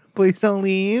 Please don't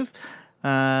leave. Be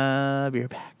right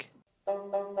back.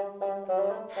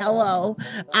 Hello,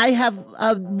 I have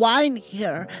a wine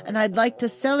here, and I'd like to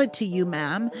sell it to you,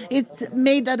 ma'am. It's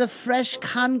made out of fresh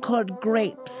Concord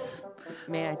grapes.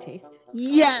 May I taste?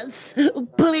 Yes,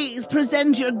 please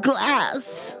present your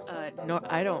glass. No,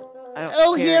 I don't.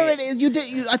 Oh, here it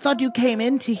is. I thought you came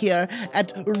into here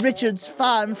at Richard's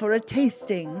Farm for a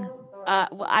tasting.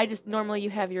 Well, normally you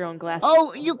have your own glass.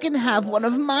 Oh, you can have one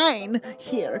of mine.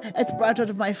 Here, it's brought out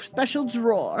of my special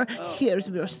drawer. Oh. Here's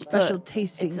your special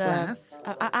tasting glass.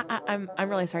 I'm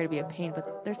really sorry to be a pain,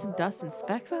 but there's some dust and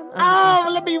specks on. Oh,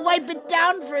 let me wipe it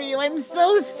down for you. I'm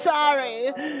so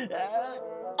sorry.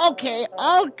 Okay,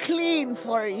 all clean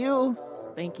for you.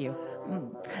 Thank you.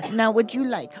 Now, would you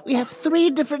like? We have 3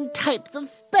 different types of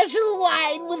special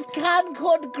wine with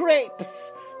Concord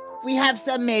grapes. We have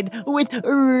some made with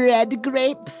red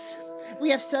grapes.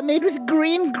 We have some made with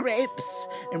green grapes.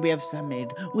 And we have some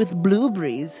made with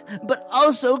blueberries, but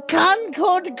also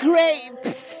Concord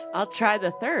grapes. I'll try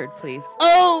the third, please.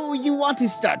 Oh, you want to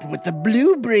start with the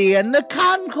blueberry and the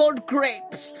Concord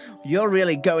grapes. You're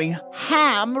really going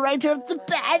ham right off the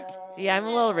bat. Yeah, I'm a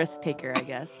little risk taker, I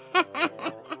guess.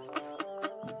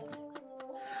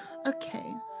 Okay.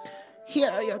 Here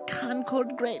are your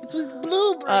Concord grapes with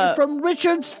blueberry from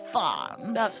Richard's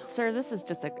Farms. Sir, this is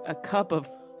just a cup of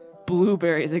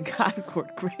blueberries and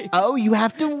Concord grapes. Oh, you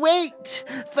have to wait.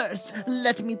 First,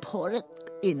 let me pour it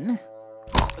in.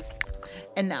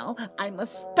 And now I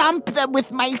must stomp them with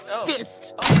my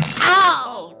fist.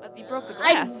 Ow! You broke the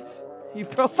glass. You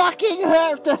broke. Fucking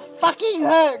hurt. It fucking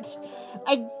hurt.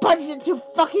 I punched it too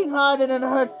fucking hard and it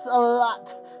hurts a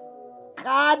lot.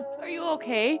 God. Are you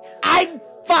okay? I'm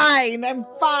fine. I'm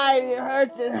fine. It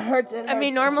hurts. I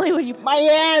mean, normally when you... My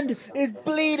hand is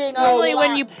bleeding Normally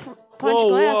when you punch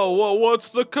glass... Whoa, what's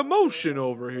the commotion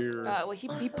over here? Well,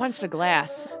 he punched a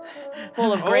glass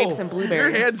full of grapes and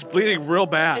blueberries. Your hand's bleeding real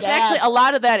bad. It's actually, a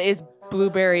lot of that is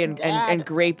blueberry and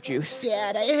grape juice.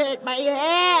 Dad, I hurt my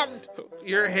hand.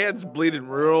 Your hand's bleeding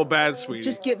real bad, sweetie.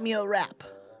 Just get me a wrap.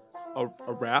 a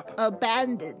wrap? A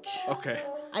bandage. Okay.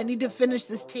 I need to finish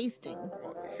this tasting.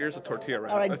 Well, here's a tortilla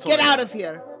wrap. All right, That's get all I out have. of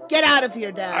here. Get out of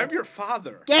here, Dad. I'm your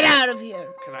father. Get out of here.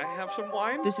 Can I have some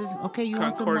wine? This is okay. You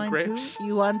want some Concord wine grapes? too?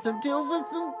 You want some too? With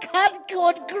some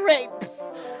Concord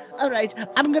grapes. All right,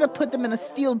 I'm gonna put them in a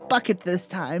steel bucket this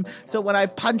time, so when I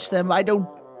punch them, I don't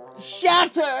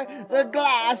shatter the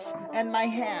glass and my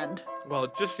hand. Well,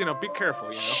 just, be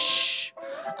careful, Shh.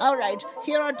 All right,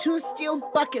 here are 2 steel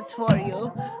buckets for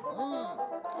you.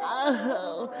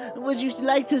 Oh, would you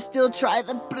like to still try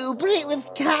the blueberry with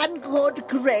Concord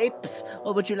grapes?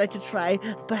 Or would you like to try,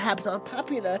 perhaps all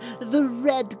popular, the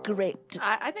red grape?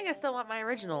 I think I still want my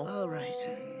original. All right.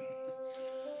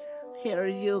 Here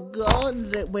you go.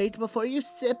 And wait, before you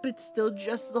sip, it's still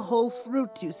just the whole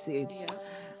fruit, you see. Yeah.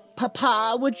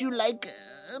 Papa, would you like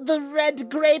the red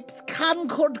grapes,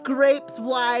 Concord grapes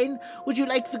wine? Would you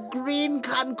like the green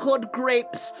Concord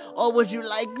grapes? Or would you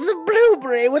like the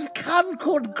blueberry with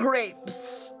Concord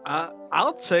grapes?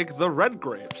 I'll take the red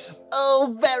grapes.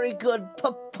 Oh, very good,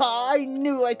 Papa. I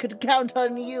knew I could count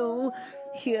on you.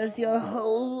 Here's your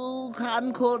whole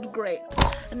Concord grapes.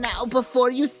 Now,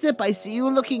 before you sip, I see you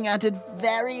looking at it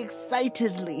very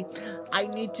excitedly. I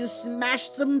need to smash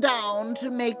them down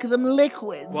to make them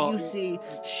liquids, Well, you see.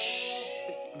 Shh.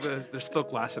 There's still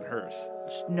glass in hers.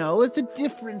 No, it's a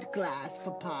different glass,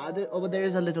 Papa. There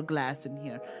is a little glass in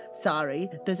here. Sorry,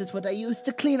 this is what I used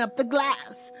to clean up the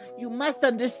glass. You must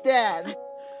understand.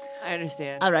 I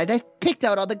understand. All right, I've picked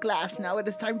out all the glass. Now it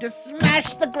is time to smash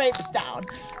the grapes down.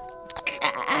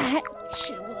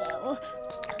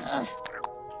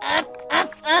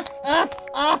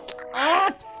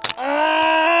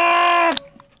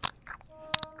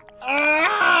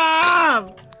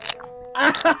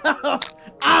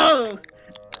 Ow!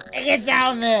 Get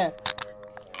down there!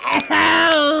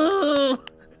 Ow!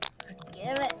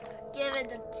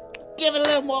 Give it a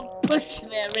little more push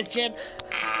there, Richard.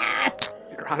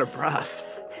 You're out of breath.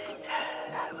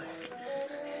 That'll work.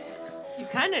 You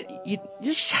kind of you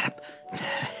just Shut up.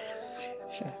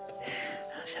 Shut up.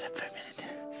 Shut up for a minute.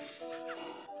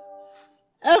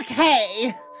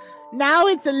 Okay. Now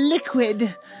it's a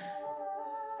liquid.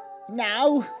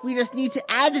 Now we just need to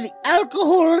add the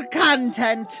alcohol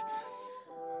content.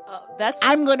 that's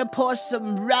I'm gonna pour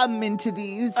some rum into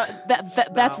these.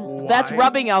 that's wine.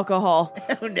 rubbing alcohol.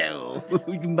 Oh no!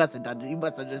 You mustn't. You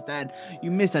must understand.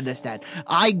 You misunderstand.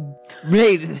 I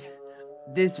made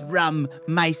this rum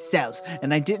myself,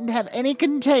 and I didn't have any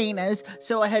containers,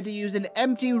 so I had to use an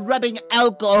empty rubbing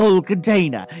alcohol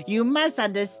container. You must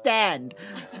understand.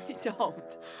 I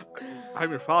don't. I'm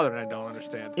your father and I don't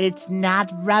understand. It's not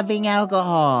rubbing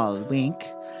alcohol, Wink.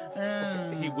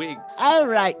 He winked. All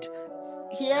right.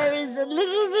 Here is a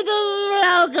little bit of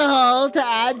alcohol to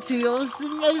add to your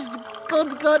smashed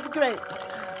Concord grapes.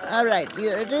 All right,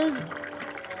 here it is.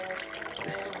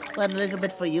 One little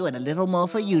bit for you and a little more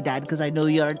for you, Dad, because I know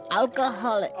you're an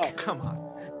alcoholic. Oh, come on.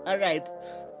 All right.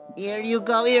 Here you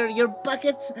go. Here, your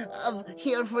buckets of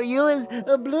here for you is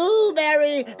a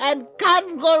blueberry and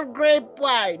Concord grape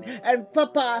wine. And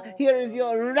Papa, here is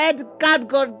your red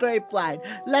Concord grape wine.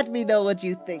 Let me know what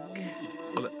you think.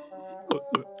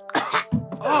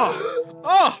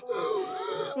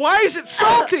 Oh! Why is it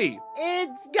salty?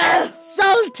 It's got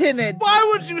salt in it.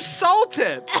 Why would you salt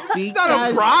it? It's not a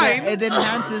Because brine. it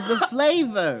enhances the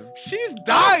flavor. She's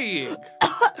dying.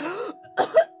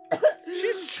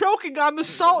 She's choking on the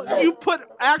salt. You put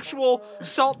actual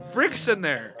salt bricks in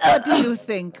there. What do you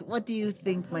think? What do you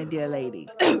think, my dear lady?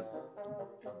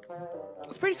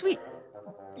 It's pretty sweet.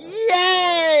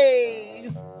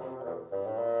 Yay!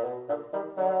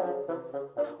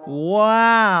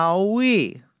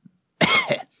 Wowee.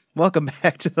 Welcome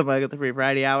back to the Michael the Free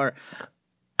Friday Hour.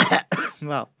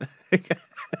 Well, I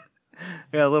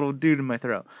got a little dude in my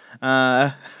throat.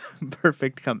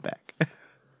 Perfect comeback.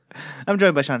 I'm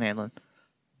joined by Shawn Handlon.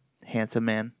 Handsome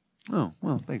man. Oh,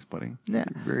 well, thanks, buddy. Yeah.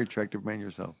 You're a very attractive man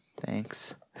yourself.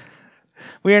 Thanks.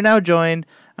 We are now joined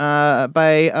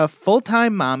by a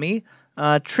full-time mommy,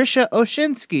 Trisha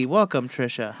Oshinsky. Welcome,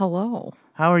 Trisha. Hello.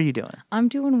 How are you doing? I'm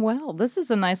doing well. This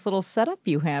is a nice little setup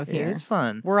you have here. It's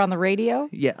fun. We're on the radio?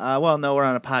 Yeah. Well, no, we're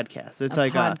on a podcast. It's A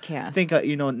like podcast. I think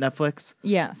you know Netflix.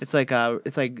 Yes. It's like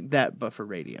that, but for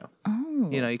radio. Oh.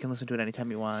 You know, you can listen to it anytime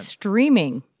you want.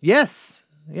 Streaming. Yes.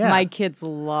 Yeah. My kids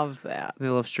love that. They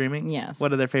love streaming. Yes.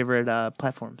 What are their favorite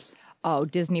platforms? Oh,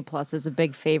 Disney Plus is a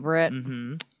big favorite.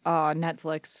 Mm-hmm.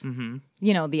 Netflix. Mm-hmm.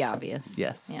 You know, the obvious.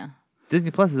 Yes. Yeah.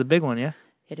 Disney Plus is a big one. Yeah.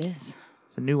 It is.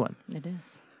 It's a new one. It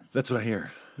is. That's what I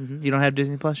hear. Mm-hmm. You don't have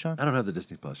Disney Plus, Shawn? I don't have the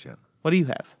Disney Plus yet. What do you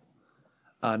have?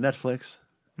 Netflix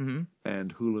Mm-hmm.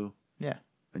 and Hulu Yeah.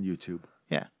 and YouTube.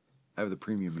 Yeah. I have the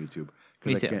premium YouTube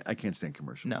Me because too. I can't stand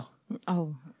commercials. No.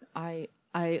 Oh, I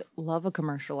love a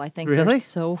commercial. I think Really? they're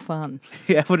so fun.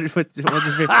 Yeah. What's your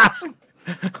favorite?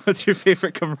 What's your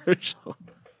favorite commercial?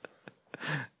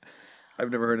 I've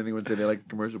never heard anyone say they like a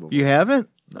commercial before. You haven't?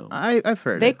 No. I've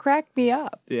heard They it. crack me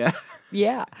up. Yeah.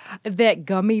 Yeah. That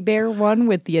gummy bear one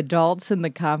with the adults in the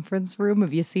conference room.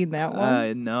 Have you seen that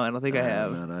one? No, I don't think I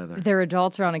have. Not either. Their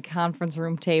adults are on a conference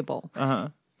room table. Uh-huh.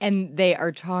 And they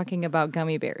are talking about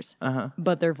gummy bears. Uh-huh.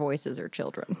 But their voices are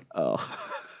children. Oh,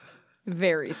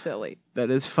 Very silly. that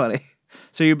is funny.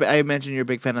 So I imagine you're a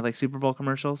big fan of like Super Bowl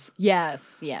commercials.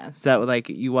 Yes, yes. Is that like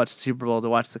you watch the Super Bowl to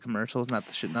watch the commercials, not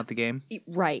the game?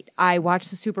 Right. I watch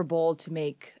the Super Bowl to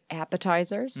make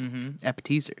appetizers Mm-hmm.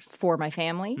 Appetizers. for my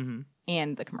family Mm-hmm.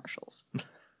 and the commercials.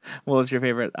 What was your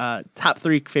favorite? Top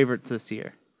 3 favorites this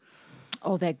year?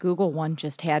 Oh, that Google one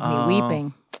just had me Oh.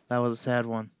 weeping. That was a sad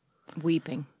one.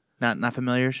 Weeping. Not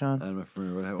familiar, Sean? I'm not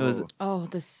familiar with how. It was- Oh,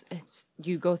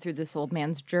 you go through this old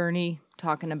man's journey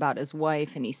talking about his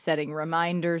wife, and he's setting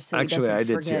reminders so Actually, he I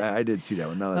doesn't did see. forget. I did see that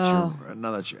one. Now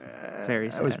that you're Very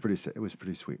That was sad. pretty. It was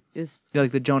pretty sweet. Is You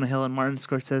like the Jonah Hill and Martin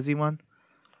Scorsese one?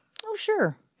 oh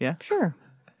sure, Yeah, sure.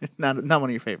 not one of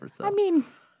your favorites though. I mean,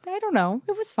 I don't know.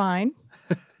 It was fine.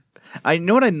 I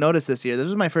know what I noticed this year. This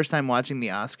was my first time watching the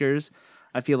Oscars.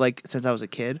 I feel like since I was a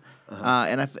kid,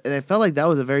 and I felt like that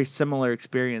was a very similar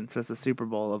experience as the Super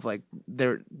Bowl. Of like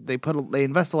they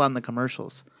invest a lot in the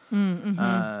commercials.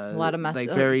 A lot of mess. like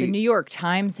very the New York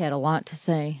Times had a lot to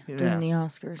say Yeah. during the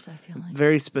Oscars. I feel like.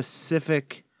 very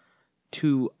specific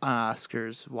to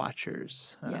Oscars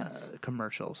watchers Yes.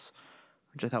 commercials,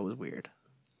 which I thought was weird.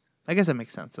 I guess that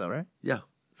makes sense though, right? Yeah.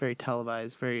 Very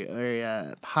televised, very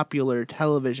popular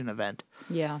television event.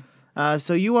 Yeah.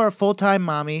 So you are a full-time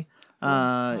mommy,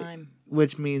 Time.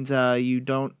 which means you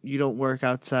don't work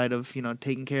outside of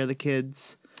taking care of the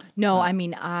kids. No, I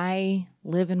mean I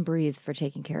live and breathe for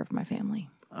taking care of my family.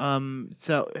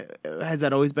 So has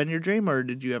that always been your dream, or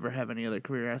did you ever have any other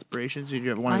career aspirations? Did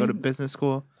you ever want to go to business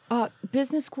school?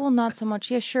 Business school, not so much.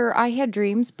 Yeah, sure. I had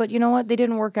dreams, but you know what? They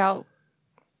didn't work out.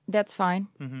 That's fine.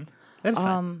 That's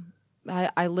fine.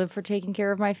 I live for taking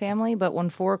care of my family, but when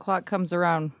 4 o'clock comes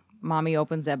around, mommy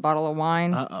opens that bottle of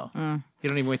wine. You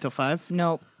don't even wait till 5.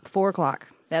 Nope, 4 o'clock.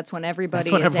 That's when everybody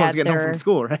That's when is everyone's at getting home their from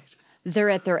school, right? they're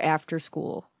at their after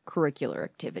school curricular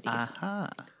activities. Aha.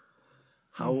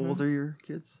 How old are your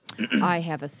kids? I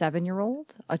have a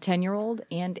 7-year-old, a 10-year-old,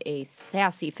 and a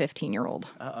sassy 15-year-old.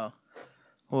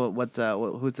 Well,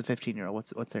 who's the 15-year-old?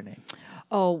 What's their name?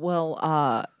 Oh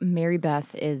well, Mary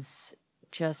Beth is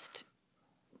just.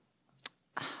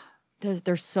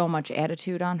 There's so much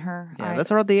attitude on her. Yeah,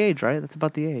 that's about the age, right? That's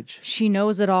about the age. She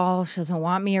knows it all. She doesn't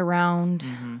want me around.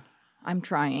 Mm-hmm. I'm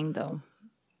trying though.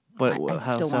 But I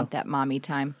how still so? want that mommy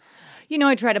time. You know,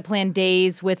 I try to plan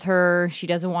days with her. She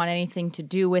doesn't want anything to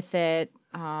do with it.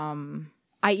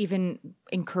 I even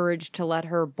encouraged to let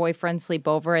her boyfriend sleep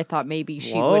over. I thought maybe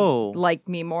she Whoa. would like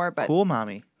me more, but Cool,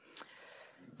 mommy.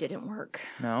 didn't work.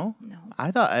 No, No. I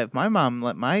thought if my mom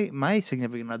let my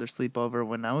significant other sleep over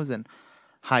when I was in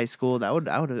high school, I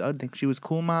would think she was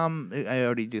cool, mom. I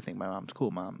already do think my mom's cool,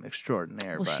 mom,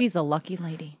 extraordinaire. Well, but she's a lucky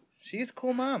lady. she's a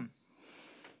cool, mom.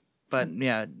 But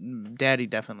yeah, Daddy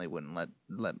definitely wouldn't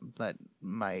let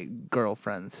my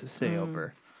girlfriends stay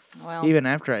over, Well, even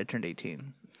after I turned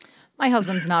 18. my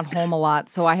husband's not home a lot,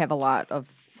 so I have a lot of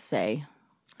say.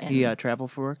 He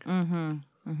traveled for work.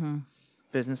 Mm-hmm.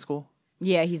 Business school.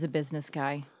 Yeah, he's a business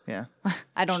guy. Yeah.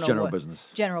 I don't know General what. business.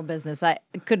 General business. I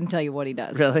couldn't tell you what he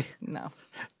does. Really? No.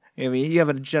 I mean, you have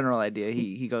a general idea.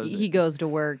 He goes. He goes to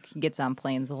work. He gets on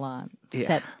planes a lot. Yeah.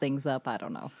 Sets things up. I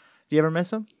don't know. Do you ever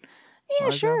miss him? Yeah,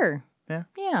 sure. Yeah.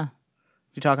 Yeah.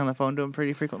 You talk on the phone to him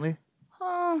pretty frequently.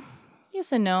 Oh,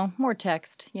 yes and no. More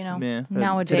text, you know. Yeah.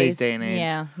 Nowadays. Today's day and age.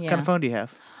 Yeah. What kind of phone do you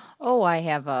have? Oh, I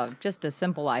have just a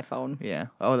simple iPhone. Yeah.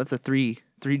 Oh, that's a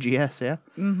 3GS. Yeah.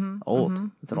 Mm-hmm.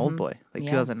 Old. It's an old boy. Like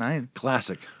Yeah. 2009.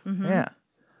 Classic. Yeah.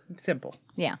 Simple.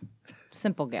 Yeah.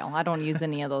 Simple gal. I don't use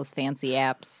any of those fancy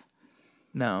apps.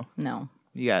 No. No.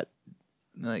 You got.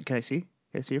 Can I see?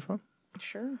 Can I see your phone?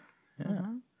 Sure. Yeah.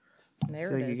 There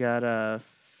So it you is. got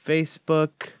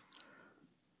Facebook,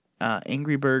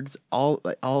 Angry Birds, all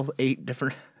 8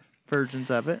 different versions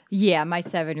of it. Yeah, my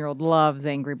 7-year-old loves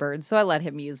Angry Birds, so I let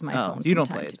him use my Oh, phone. you from don't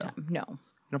time play to it, though? time. No. You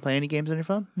don't play any games on your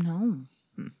phone? No.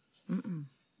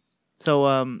 So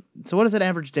what does an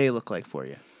average day look like for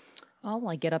you? Oh,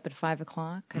 well, I get up at 5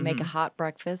 o'clock. I make a hot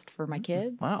breakfast for my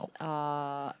kids.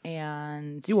 Wow.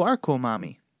 And You are a cool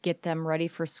mommy. get them ready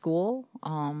for school.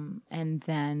 And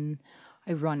then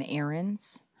I run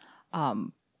errands.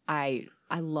 I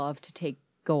love to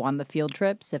go on the field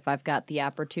trips. If I've got the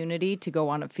opportunity to go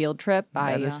on a field trip,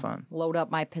 That is fun. Load up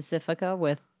my Pacifica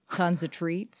with tons of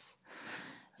treats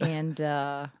and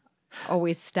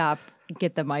always stop,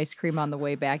 get them ice cream on the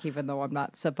way back, even though I'm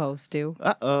not supposed to.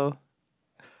 Uh-oh.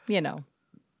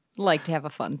 Like to have a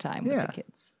fun time with the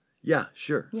kids. Yeah,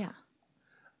 sure. Yeah.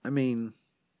 I mean,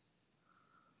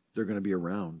 they're going to be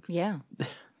around. Yeah.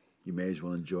 You may as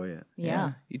well enjoy it.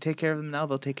 Yeah. You take care of them now,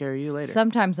 they'll take care of you later.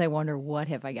 Sometimes I wonder, what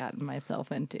have I gotten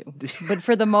myself into? But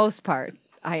for the most part,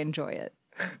 I enjoy it.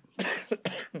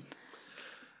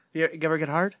 You ever get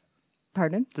hard?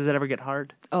 Pardon? Does it ever get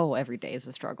hard? Oh, every day is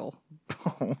a struggle.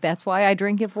 That's why I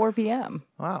drink at 4 p.m.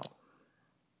 Wow.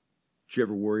 Did you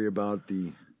ever worry about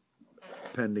the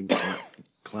pending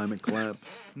climate collapse?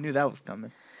 Knew that was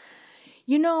coming.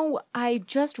 I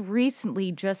just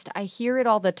recently, I hear it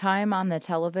all the time on the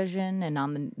television and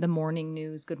on the morning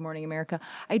news, Good Morning America.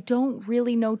 I don't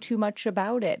really know too much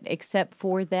about it, except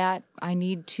for that I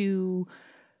need to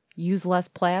use less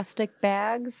plastic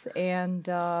bags and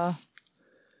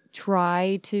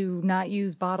try to not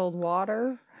use bottled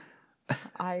water.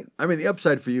 I mean, the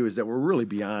upside for you is that we're really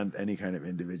beyond any kind of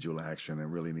individual action. It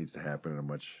really needs to happen at a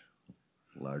much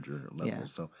larger level. Yeah.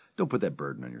 So don't put that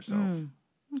burden on yourself.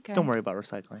 Okay. Don't worry about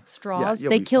recycling. Straws? you'll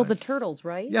They be kill fine. the turtles,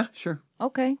 right? Yeah, sure.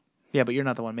 Okay. Yeah, but you're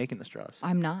not the one making the straws.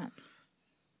 I'm not.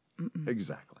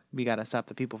 Exactly. We got to stop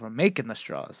the people from making the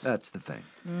straws. That's the thing.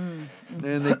 And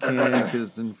they can't because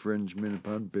it's infringement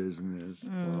upon business,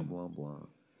 blah, blah, blah.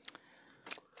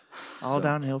 All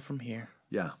downhill from here.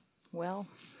 Yeah. Well,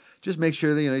 Just make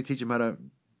sure that, you teach them how to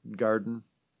garden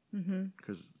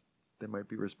because they might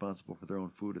be responsible for their own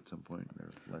food at some point in their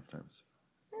lifetimes.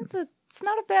 it's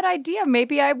not a bad idea.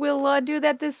 Maybe I will do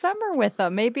that this summer with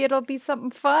them. Maybe it'll be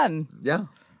something fun. Yeah.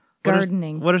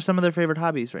 Gardening. What are some of their favorite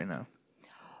hobbies right now?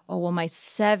 Oh, well, my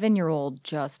 7-year-old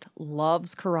just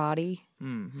loves karate.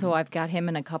 So I've got him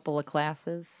in a couple of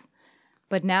classes.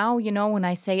 But now, when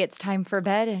I say it's time for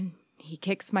bed and he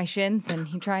kicks my shins and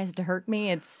he tries to hurt me,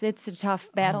 it's a tough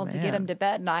battle to get him to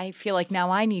bed. And I feel like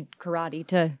now I need karate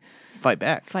to Fight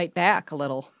back. a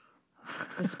little.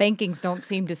 The spankings don't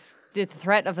seem to... The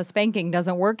threat of a spanking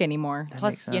doesn't work anymore. That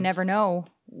Plus, makes you sense. never know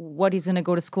what he's going to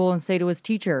go to school and say to his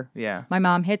teacher. Yeah. My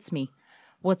mom hits me.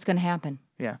 What's going to happen?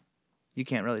 Yeah. You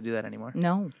can't really do that anymore.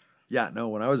 No. Yeah, no,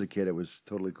 when I was a kid, it was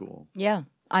totally cool. Yeah.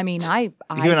 I mean, I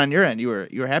Even on your end, you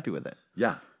were happy with it.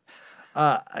 Yeah.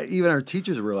 Even our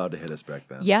teachers were allowed to hit us back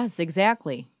then. Yes,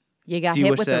 exactly. You got Do you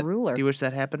hit wish with that a ruler. Do you wish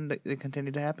that happened? It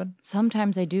continued to happen.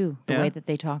 Sometimes I do, the Yeah? way that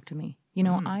they talk to me.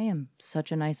 I am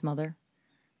such a nice mother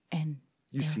and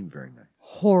You seem very nice.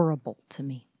 horrible to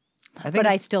me. But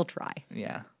I still try.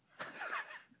 Yeah.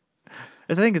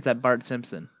 I think it's that Bart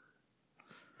Simpson.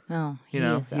 Oh,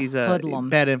 He's a hoodlum.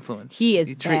 bad influence. He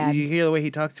is bad. You hear the way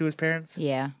he talks to his parents?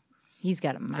 Yeah. He's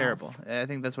got a mouth. Terrible. I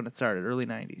think that's when it started, early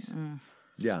 90s.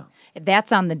 Yeah.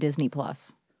 That's on the Disney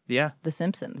Plus, Yeah. The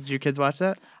Simpsons. Did your kids watch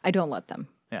that? I don't let them.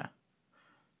 Yeah.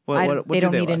 They do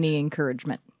don't they need watch? any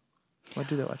encouragement. What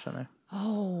do they watch on there?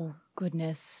 Oh,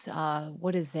 goodness.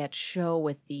 What is that show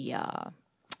with the,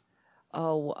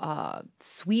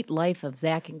 Sweet Life of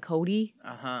Zach and Cody?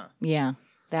 Uh-huh. Yeah,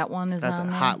 that one is That's on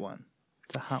a there. hot one.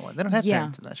 It's a hot one. They don't have Yeah.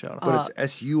 parents in that show. But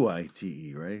it's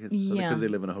SUITE, right? It's yeah. because they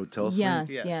live in a hotel suite.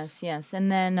 Yes.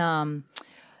 And then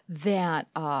that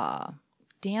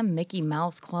damn Mickey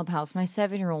Mouse Clubhouse. My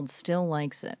 7-year-old still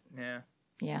likes it. Yeah.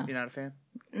 Yeah. You're not a fan?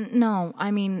 No,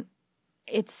 I mean,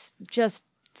 it's just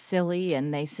silly,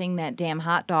 and they sing that damn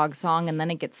hot dog song, and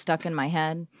then it gets stuck in my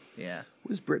head. Yeah.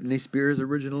 Was Britney Spears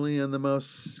originally on the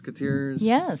Mouseketeers?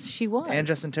 Yes, she was. And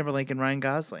Justin Timberlake and Ryan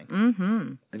Gosling.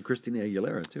 Mm-hmm. And Christina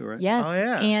Aguilera, too, right? Yes. Oh,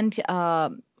 yeah. And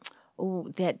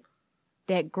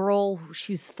that girl,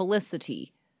 she's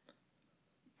Felicity.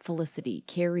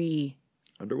 Carrie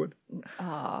Underwood?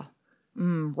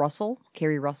 Russell.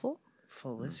 Carrie Russell.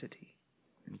 Felicity.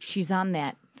 She's on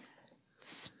that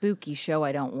spooky show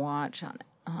I don't watch on.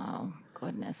 Oh,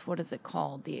 goodness. What is it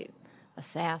called? The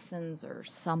Assassins or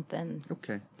something.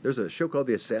 Okay. There's a show called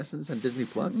The Assassins on Disney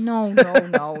Plus? No.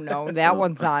 That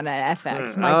one's on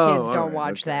FX. My kids all don't right,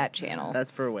 watch okay. that channel.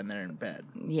 That's for when they're in bed.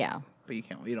 Yeah. But you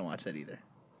don't watch that either.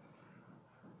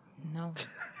 No,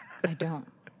 I don't.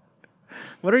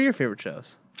 What are your favorite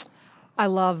shows? I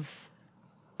love,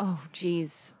 I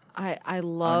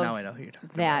love now I know who you're talking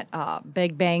that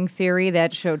Big Bang Theory.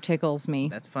 That show tickles me.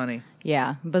 That's funny.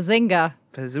 Yeah. Bazinga.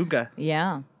 Bazooka.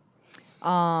 Yeah.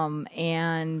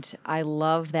 And I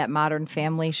love that Modern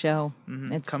Family show.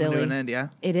 It's Coming silly. to an end, yeah?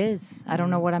 It is. I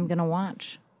don't know what I'm going to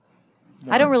watch.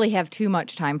 I don't really have too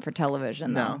much time for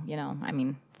television, though. No. I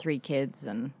mean, 3 kids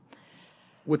and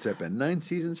What's that been? 9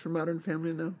 seasons for Modern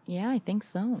Family now? Yeah, I think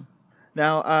so.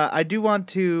 Now, I do want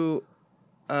to.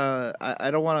 I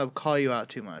don't want to call you out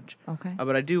too much. Okay.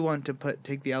 But I do want to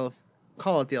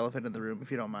call it the elephant in the room,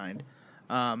 if you don't mind.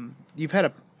 You've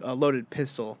had a loaded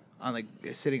pistol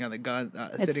sitting on the gun.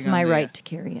 It's my right to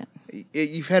carry it.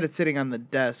 You've had it sitting on the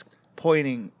desk,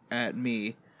 pointing at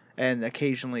me, and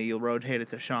occasionally you'll rotate it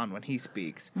to Shawn when he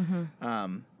speaks. Mm-hmm.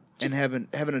 And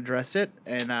haven't addressed it,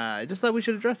 and I just thought we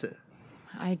should address it.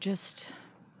 I'm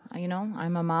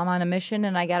a mom on a mission,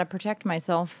 and I got to protect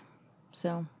myself.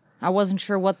 So I wasn't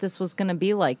sure what this was going to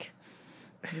be like.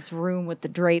 This room with the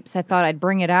drapes. I thought I'd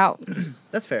bring it out.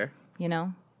 That's fair.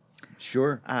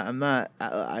 Sure. I'm not.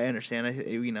 I understand.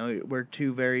 We're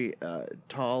two very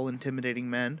tall, intimidating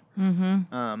men.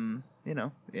 Mm-hmm.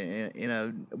 In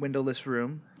a windowless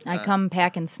room. I come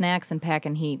packing snacks and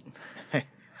packing heat.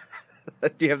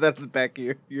 Do you have that in the back of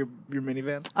your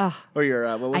minivan? Or your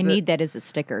what was I it? need that as a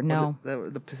sticker. No.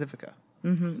 The Pacifica.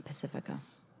 Mm-hmm. Pacifica.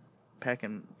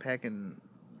 Packing. Where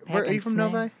are Packing you from,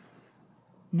 snack. Novi?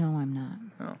 No, I'm not.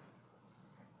 Oh,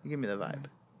 you give me the vibe.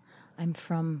 I'm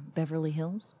from Beverly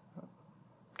Hills.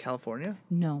 California?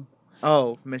 No.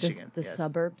 Oh, Michigan. The yes.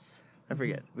 suburbs. I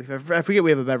forget. I forget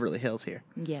we have a Beverly Hills here.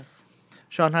 Yes.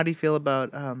 Shawn, how do you feel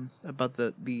about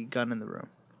the gun in the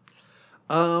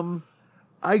room?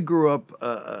 I grew up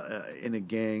in a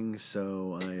gang,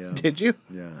 so I... Did you?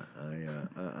 Yeah,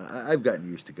 I've gotten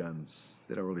used to guns.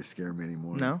 They don't really scare me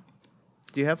anymore. No?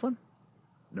 Do you have one?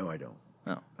 No, I don't.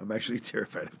 Oh. I'm actually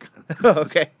terrified of guns. Oh,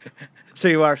 okay. So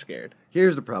you are scared.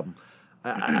 Here's the problem.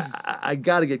 I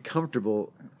got to get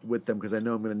comfortable with them because I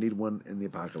know I'm going to need one in the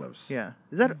apocalypse. Yeah.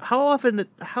 Is that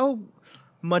how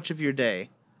much of your day,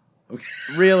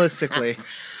 realistically,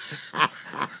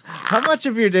 how much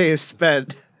of your day is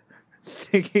spent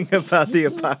thinking about the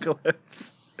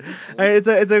apocalypse? I mean,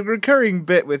 it's a recurring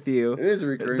bit with you. It is a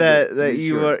recurring bit that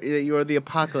you are the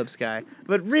apocalypse guy.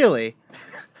 But really,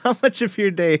 how much of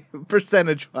your day,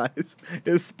 percentage-wise,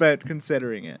 is spent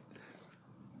considering it?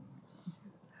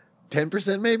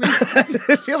 10% maybe?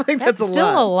 I feel like that's a still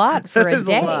lot. a lot for That a is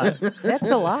day. lot.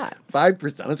 That's a lot.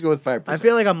 5%. Let's go with 5%. I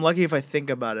feel like I'm lucky if I think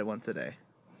about it once a day,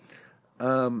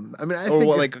 I mean, I or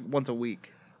think like once a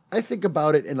week. I think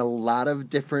about it in a lot of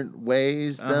different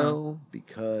ways, though,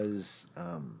 because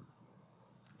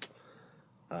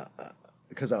I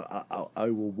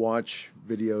will watch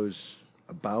videos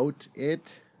about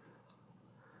it.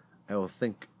 I will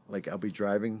think, like, I'll be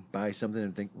driving by something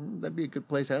and think, that'd be a good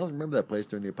place. I don't remember that place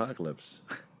during the apocalypse.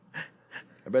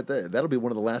 I bet that'll be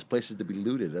one of the last places to be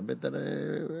looted. I bet that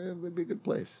would be a good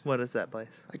place. What is that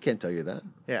place? I can't tell you that.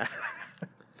 Yeah,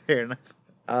 fair enough.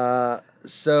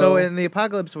 So in the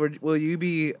apocalypse, will you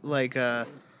be like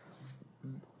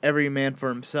every man for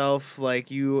himself? Like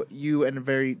you and a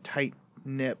very tight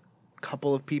knit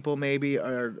couple of people maybe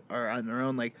are on their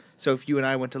own. Like, so if you and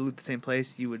I went to loot the same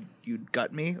place, you'd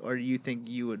gut me, or you think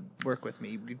you would work with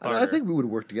me? I think we would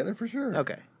work together for sure.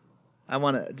 Okay, I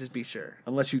want to just be sure.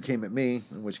 Unless you came at me,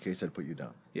 in which case I'd put you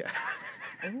down. Yeah.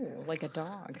 Oh, like a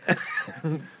dog.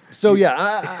 So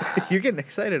yeah, You're getting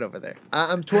excited over there.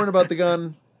 I'm torn about the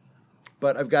gun,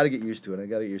 but I've got to get used to it. I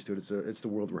got to get used to it. It's the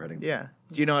world we're heading to. Yeah.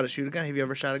 Do you know how to shoot a gun? Have you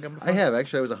ever shot a gun before? I have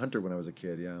actually. I was a hunter when I was a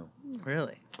kid. Yeah.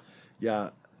 Really? Yeah.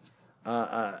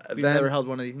 You've never held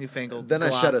one of these newfangled Then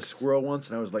I shot a Glocks? squirrel once,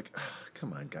 and I was like,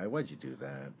 "Come on, guy, why'd you do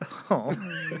that?" Oh.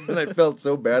 And I felt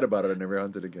so bad about it. I never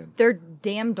hunted again. They're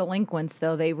damn delinquents,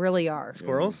 though. They really are.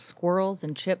 Squirrels? Squirrels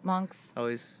and chipmunks.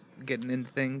 Always getting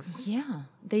into things. Yeah.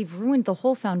 They've ruined the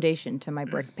whole foundation to my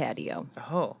brick patio.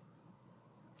 Oh.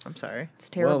 I'm sorry. It's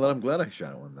terrible. Well, then I'm glad I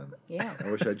shot one. Then Yeah. I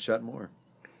wish I'd shot more.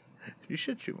 You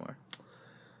should shoot more.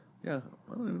 Yeah,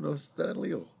 I don't even know if that's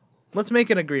illegal. Let's make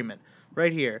an agreement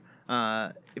right here.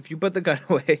 If you put the gun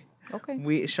away,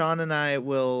 Okay. Shawn and I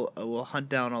will hunt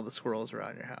down all the squirrels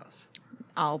around your house.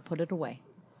 I'll put it away.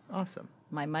 Awesome.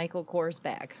 My Michael Kors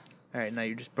bag. All right, now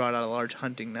you just brought out a large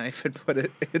hunting knife and put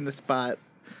it in the spot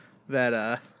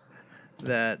that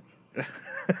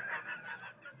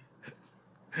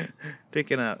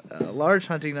taking a large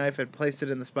hunting knife and placed it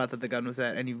in the spot that the gun was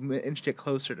at, and you've inched it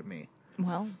closer to me.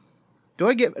 Well, Do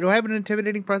I have an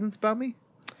intimidating presence about me?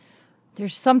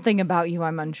 there's something about you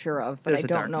I'm unsure of, but There's I a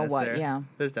don't know darkness what. there. Yeah.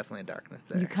 There's definitely a darkness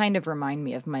there. You kind of remind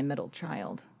me of my middle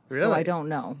child. So Really? I don't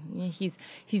know.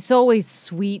 He's always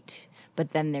sweet,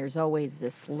 but then there's always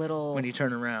this little. When you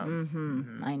turn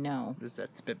around, I know. there's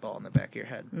that spitball in the back of your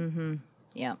head.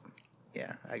 Yeah.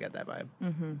 Yeah, I got that vibe.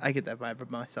 I get that vibe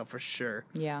from myself for sure.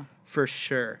 Yeah. For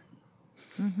sure.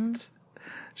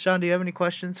 Shawn, do you have any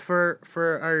questions for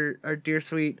our dear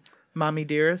sweet mommy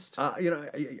dearest? You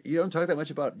don't talk that much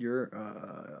about your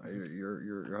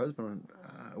husband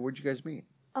Where'd you guys meet?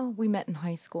 Oh, we met in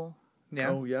high school. Yeah.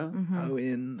 Oh, yeah? Oh, were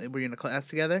you in a class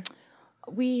together?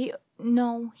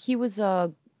 No, he was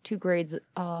 2 grades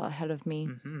ahead of me.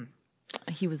 Mm-hmm.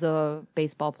 He was a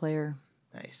baseball player.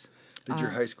 Nice. Did your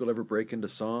high school ever break into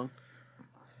song?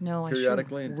 No,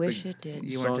 Periodically? I sure wish it did.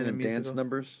 You weren't Song in a and dance musical?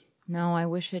 numbers? No, I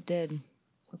wish it did.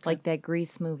 Like that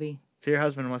Grease movie. So your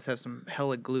husband must have some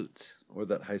hella glutes. Or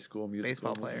that high school musical?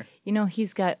 Baseball player. You know,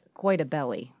 he's got quite a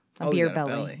belly. A He beer got a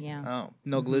belly. Yeah. Oh,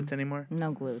 no glutes anymore?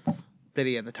 No glutes. Did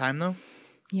he at the time, though?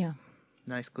 Yeah.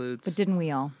 Nice glutes. But didn't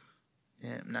we all?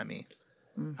 Yeah, not me.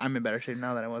 I'm in better shape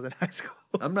now than I was in high school.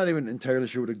 I'm not even entirely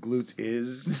sure what a glute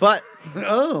is. But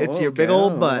Oh, it's your okay. big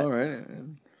old Oh, butt. All right.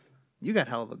 You got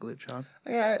hell of a glute, Shawn.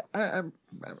 I'm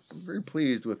very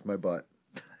pleased with my butt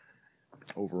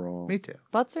overall. Me too.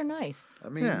 Butts are nice. I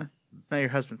mean, Yeah. Not your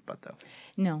husband's butt, though.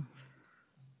 No.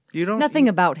 You don't. Nothing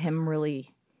about him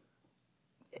really.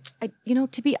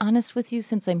 To be honest with you,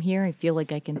 since I'm here, I feel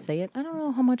like I can say it. I don't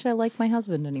know how much I like my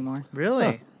husband anymore.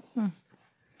 Really?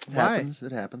 it Why? happens.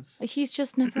 It happens. He's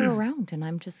just never around, and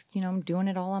I'm just, I'm doing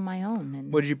it all on my own.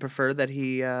 And Would you prefer that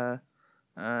he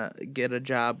get a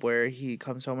job where he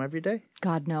comes home every day?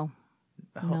 God, no.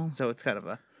 Oh, No. So it's kind of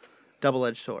a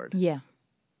double-edged sword. Yeah.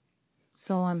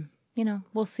 So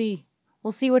we'll see.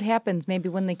 We'll see what happens. Maybe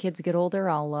when the kids get older,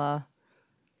 I'll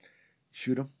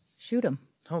Shoot him. shoot him.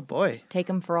 Oh, boy. Take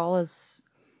him for all his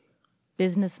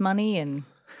business money and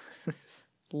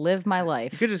live my You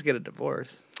life. could just get a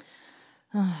divorce.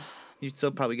 You'd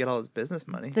still probably get all his business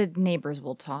money. The neighbors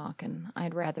will talk, and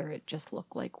I'd rather it just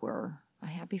look like we're a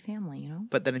happy family,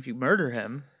 But then if you murder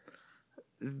him,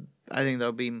 I think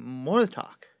there'll be more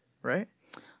talk, right?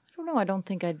 I don't know. I don't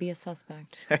think I'd be a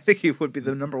suspect. I think he would be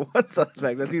the number one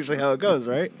suspect. That's usually how it goes,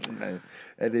 right?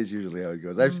 That is usually how it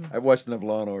goes. I've watched enough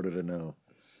Law and Order to know.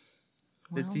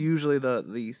 It's usually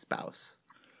the spouse.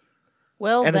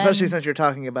 Well, And then, especially since you're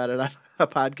talking about it on a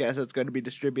podcast that's going to be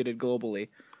distributed globally.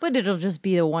 but it'll just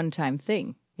be a one-time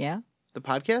thing. Yeah. The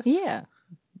podcast? Yeah.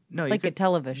 No, Like a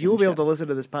television. you will be able show. to listen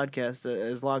to this podcast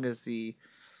as long as the,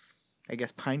 I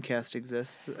guess, Pinecast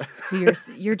exists. So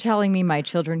you're telling me my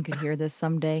children could hear this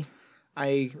someday?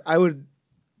 I would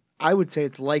say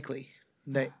it's likely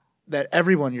that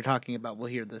everyone you're talking about will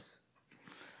hear this.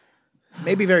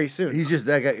 Maybe very soon. He's just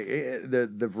that guy.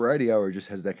 The Variety Hour just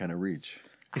has that kind of reach.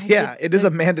 Yeah, it is a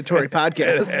mandatory It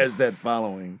podcast. has that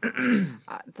following.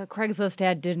 The Craigslist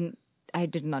ad I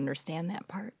didn't understand that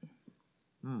part.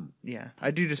 Yeah,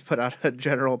 I do just put out a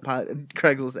general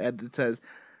Craigslist ad that says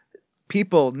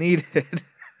people needed,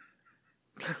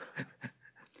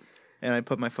 and I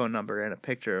put my phone number and a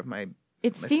picture of my.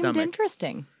 It My seemed stomach.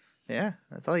 interesting. Yeah,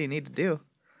 that's all you need to do.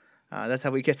 That's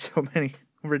how we get so many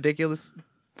ridiculous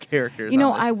characters.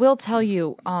 I will tell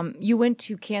you, you went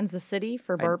to Kansas City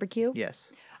for barbecue.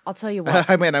 Yes. I'll tell you what.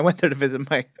 I went there to visit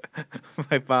my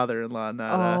father-in-law,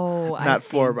 I not see.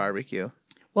 for barbecue.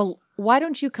 Well, why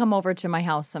don't you come over to my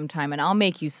house sometime and I'll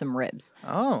make you some ribs?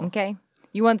 Oh, Okay.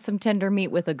 You want some tender meat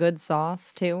with a good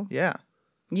sauce too? yeah.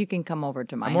 You can come over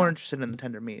to my I'm house. more interested in the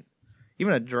tender meat.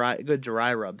 Even a good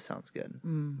dry rub sounds good.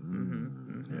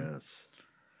 Yes.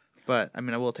 But I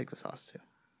mean, I will take the sauce too.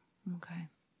 Okay.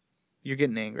 You're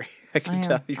getting angry. I I can am.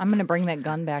 tell you. I'm going to bring that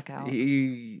gun back out.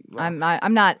 Well,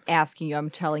 I'm not asking you. I'm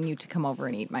telling you to come over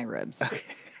and eat my ribs. okay.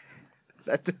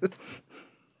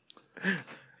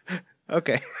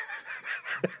 Okay.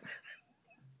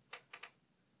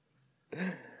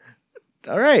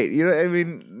 All right.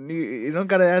 You don't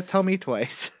gotta tell me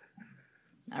twice.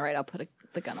 All right, I'll put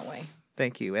the gun away.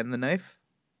 Thank you. And the knife?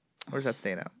 Where's that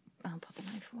staying out? I'll put the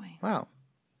knife away. Wow.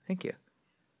 Thank you.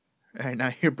 All right,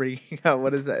 now you're bringing out,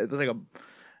 what is that?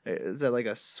 Is that like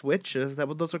a switch? Is that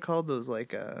what those are called? Those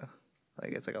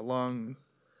it's like a long,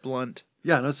 blunt.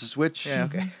 Yeah, no, it's a switch. Yeah,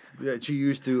 okay. That you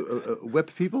use to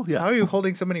whip people. Yeah. How are you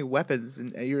holding so many weapons?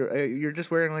 And you're just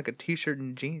wearing like a t-shirt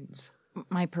and jeans.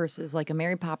 My purse is like a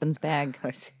Mary Poppins bag.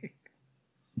 I see.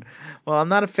 Well, I'm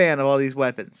not a fan of all these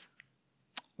weapons.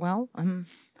 Well, I'm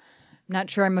not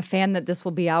sure I'm a fan that this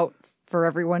will be out for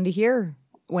everyone to hear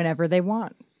whenever they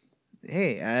want.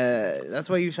 Hey, that's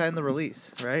why you signed the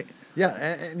release, right? Yeah,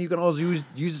 and you can also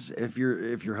use if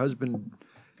your husband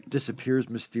disappears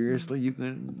mysteriously, you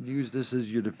can use this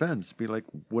as your defense. Be like,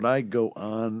 would I go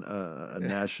on a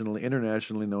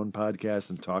internationally known podcast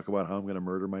and talk about how I'm going to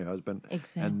murder my husband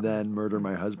Exactly. and then murder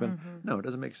my husband? No, it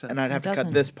doesn't make sense. And I'd have to cut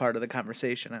doesn't. this part of the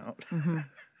conversation out.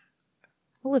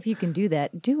 Well, if you can do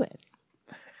that, do it.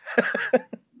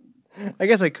 I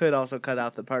guess I could also cut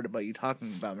out the part about you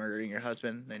talking about murdering your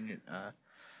husband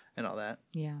and all that.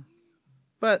 Yeah.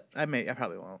 But I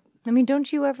probably won't. I mean,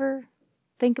 don't you ever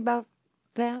think about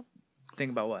that?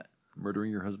 Think about what?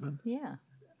 Murdering your husband? Yeah.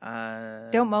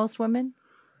 Don't most women?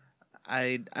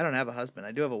 I don't have a husband.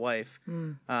 I do have a wife.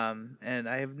 And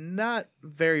I have not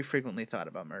very frequently thought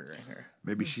about murdering her.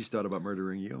 Maybe she's thought about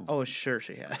murdering you. Oh, sure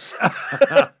she has.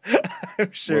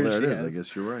 I'm sure well, there she it is. has. I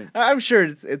guess you're right. I'm sure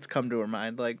it's come to her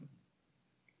mind. Like,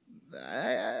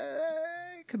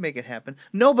 I could make it happen.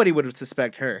 Nobody would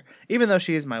suspect her, even though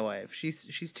she is my wife.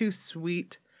 She's too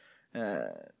sweet.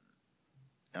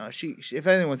 She if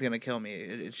anyone's gonna kill me,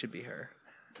 it should be her.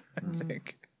 I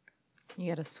think.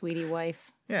 You got a sweetie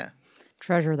wife. Yeah.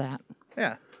 Treasure that.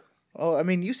 Yeah. Well, I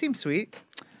mean, you seem sweet.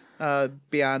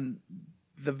 Beyond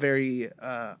the very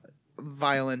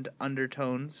violent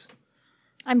undertones.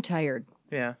 I'm tired.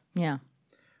 Yeah. Yeah.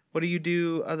 What do you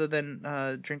do other than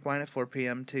drink wine at 4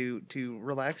 p.m. to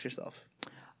relax yourself?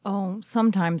 Oh,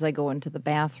 sometimes I go into the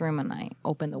bathroom and I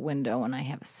open the window and I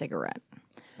have a cigarette.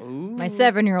 Ooh. My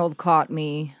 7-year-old caught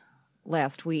me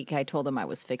last week. I told him I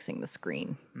was fixing the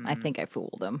screen. I think I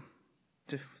fooled him.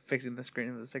 Fixing the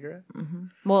screen with a cigarette? Mm-hmm.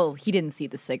 Well, he didn't see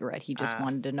the cigarette. He just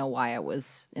wanted to know why I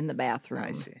was in the bathroom.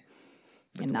 I see.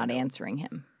 And not answering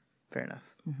him. Fair enough.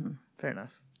 Mm-hmm. Fair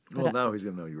enough. Well, now he's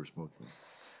going to know you were smoking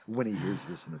when he hears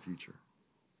this in the future.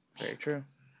 Very true.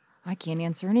 I can't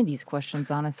answer any of these questions,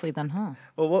 honestly, then, huh?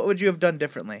 Well, what would you have done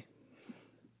differently?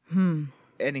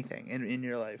 Anything in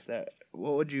your life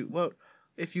what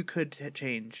if you could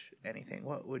change anything?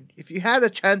 If you had a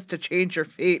chance to change your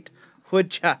fate,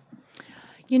 would ya?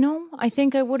 You know, I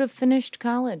think I would have finished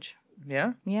college.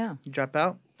 Yeah? Yeah, You drop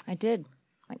out? I did.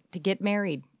 To get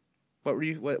married. What were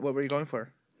you going for?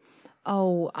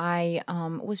 Oh, I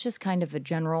was just kind of a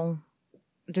general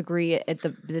degree at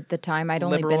the time. I'd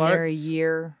only Liberal been there a arts?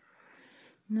 year.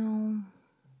 No.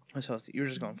 You were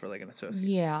just going for like an associate's.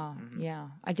 Yeah, yeah.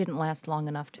 I didn't last long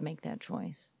enough to make that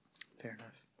choice. Fair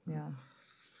enough. Yeah.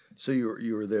 So you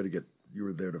were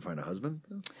there to find a husband?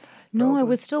 No, I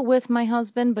was still with my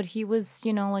husband, but he was,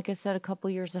 like I said, a couple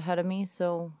years ahead of me.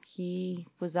 So he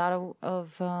was out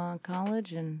of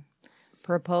college and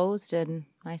proposed, and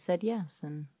I said yes.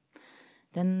 And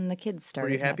then the kids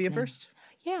started. Were you happy at happening. first?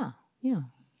 Yeah, yeah.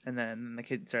 And then the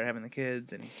kids started having the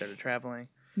kids, and he started traveling.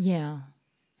 Yeah.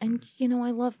 And,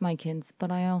 I love my kids,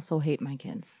 but I also hate my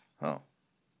kids. Oh.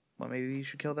 Well, maybe you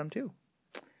should kill them too.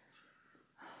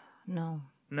 No.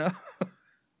 No?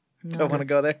 No. Don't want to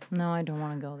go there? No, I don't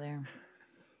want to go there.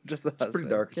 Just the husband. It's pretty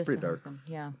dark. It's Just pretty the dark. husband.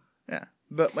 Yeah. Yeah.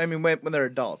 But, I mean, when they're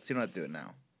adults, you don't have to do it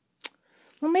now.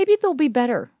 Well, maybe they'll be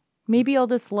better. Maybe all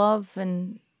this love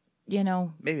and,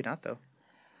 Maybe not, though.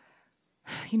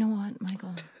 You know what,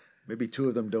 Michael? Maybe two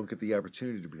of them don't get the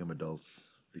opportunity to become adults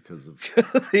because of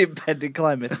The impending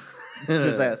climate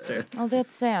disaster. Oh,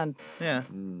 that's sad. Yeah.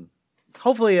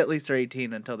 Hopefully at least they're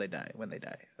 18 until they die, when they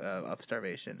die, of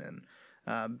starvation and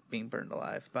being burned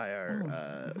alive by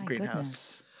our my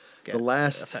greenhouse the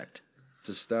last effect.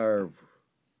 to starve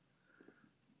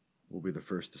will be the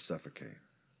first to suffocate.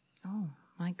 Oh,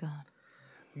 my God.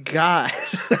 God.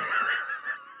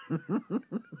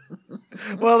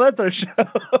 Well, that's our show.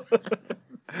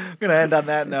 I'm going to end on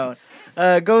that note.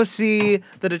 Go see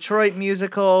the Detroit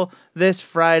musical this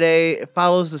Friday. It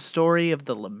follows the story of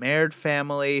the Lemaitre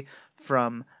family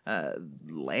from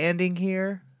landing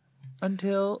here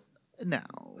until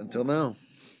now. Until now.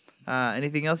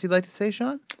 Anything else you'd like to say,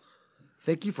 Shawn?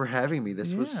 Thank you for having me.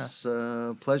 This was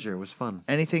a pleasure. It was fun.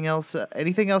 Anything else?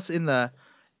 Anything else in the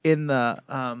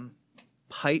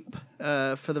pipe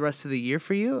for the rest of the year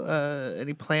for you?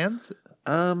 Any plans?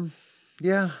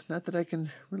 Yeah, not that I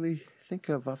can really think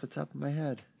of off the top of my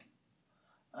head.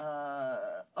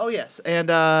 Oh yes, and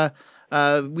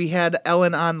we had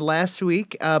Ellen on last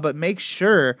week, but make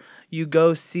sure you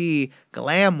go see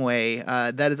Glamway.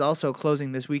 That is also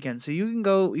closing this weekend, so you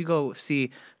go see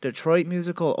Detroit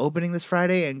musical opening this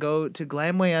Friday, and go to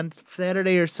Glamway on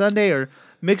Saturday or Sunday, or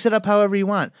mix it up however you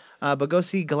want. But go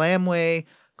see Glamway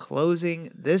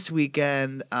closing this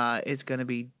weekend. It's gonna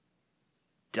be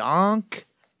donk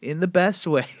in the best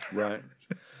way. Right.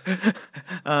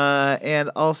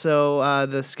 And also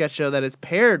the sketch show that is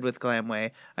paired with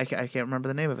Glamway. I can't remember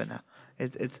the name of it now.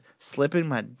 It's slipping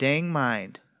my dang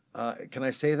mind. Can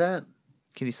I say that?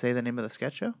 Can you say the name of the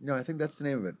sketch show? No, I think that's the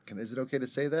name of it. Is it okay to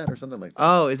say that or something like that?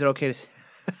 Oh, is it okay to?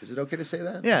 Is it okay to say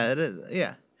that? Yeah, it is.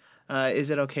 Yeah. Is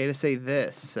it okay to say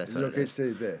this? That's Is what it okay to say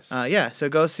this? Yeah, so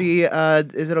go see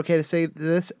Is It Okay to Say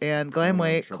This and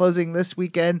Glamway closing this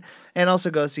weekend, and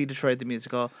also go see Detroit the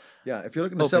Musical. Yeah, if you're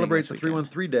looking to celebrate the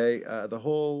 313 day, the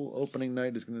whole opening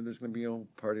night there's gonna be a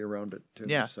party around it too.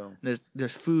 Yeah, so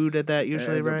there's food at that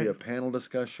usually, and there'll right? be a panel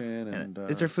discussion. And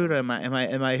is there food? Or am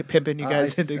I pimping you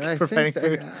guys into providing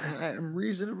food? I'm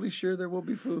reasonably sure there will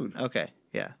be food. Okay,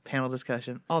 yeah, panel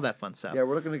discussion, all that fun stuff. Yeah,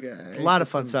 we're looking to get a lot of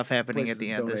fun stuff happening at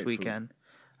the end this weekend.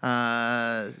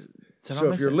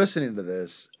 So if you're listening to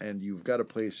this and you've got a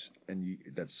place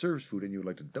that serves food and you would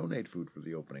like to donate food for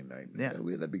the opening night,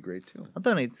 that'd be great too. I'll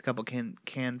donate a couple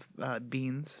canned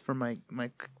beans from my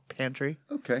pantry.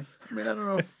 Okay. I mean, I don't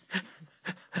know if...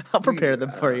 I'll prepare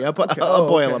them for you. I'll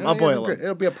boil them. I'll boil them.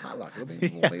 It'll be a potluck.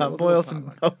 I'll boil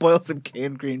some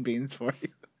canned green beans for you.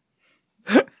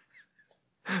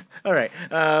 All right.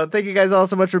 Thank you guys all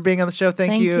so much for being on the show.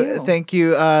 Thank you,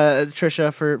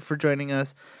 Trisha, for joining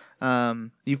us.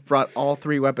 You've brought all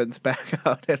 3 weapons back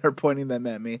out and are pointing them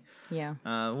at me.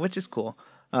 Yeah. Which is cool.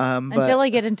 Until I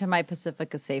get into my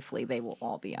Pacifica safely, they will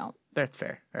all be out. That's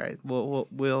fair. All right.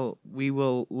 We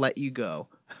will let you go.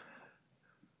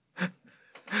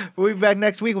 We'll be back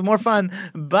next week with more fun.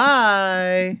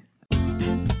 Bye.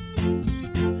 The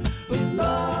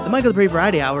Michael Dupree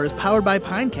Variety Hour is powered by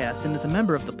Pinecast and is a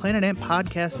member of the Planet Ant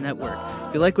Podcast Network.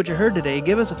 If you like what you heard today,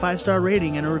 give us a 5-star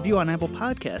rating and a review on Apple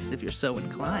Podcasts if you're so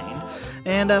inclined.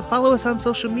 And follow us on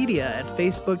social media at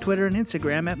Facebook, Twitter, and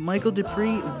Instagram at Michael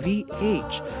Dupree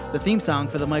VH. The theme song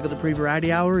for the Michael Dupree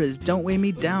Variety Hour is Don't Weigh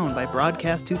Me Down by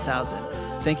Broadcast 2000.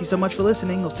 Thank you so much for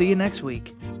listening. We'll see you next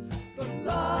week.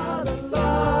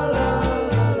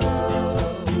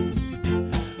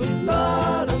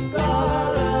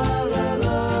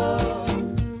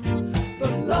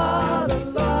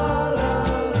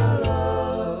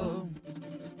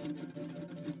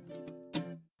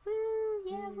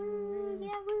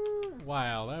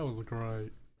 Wow, that was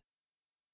great.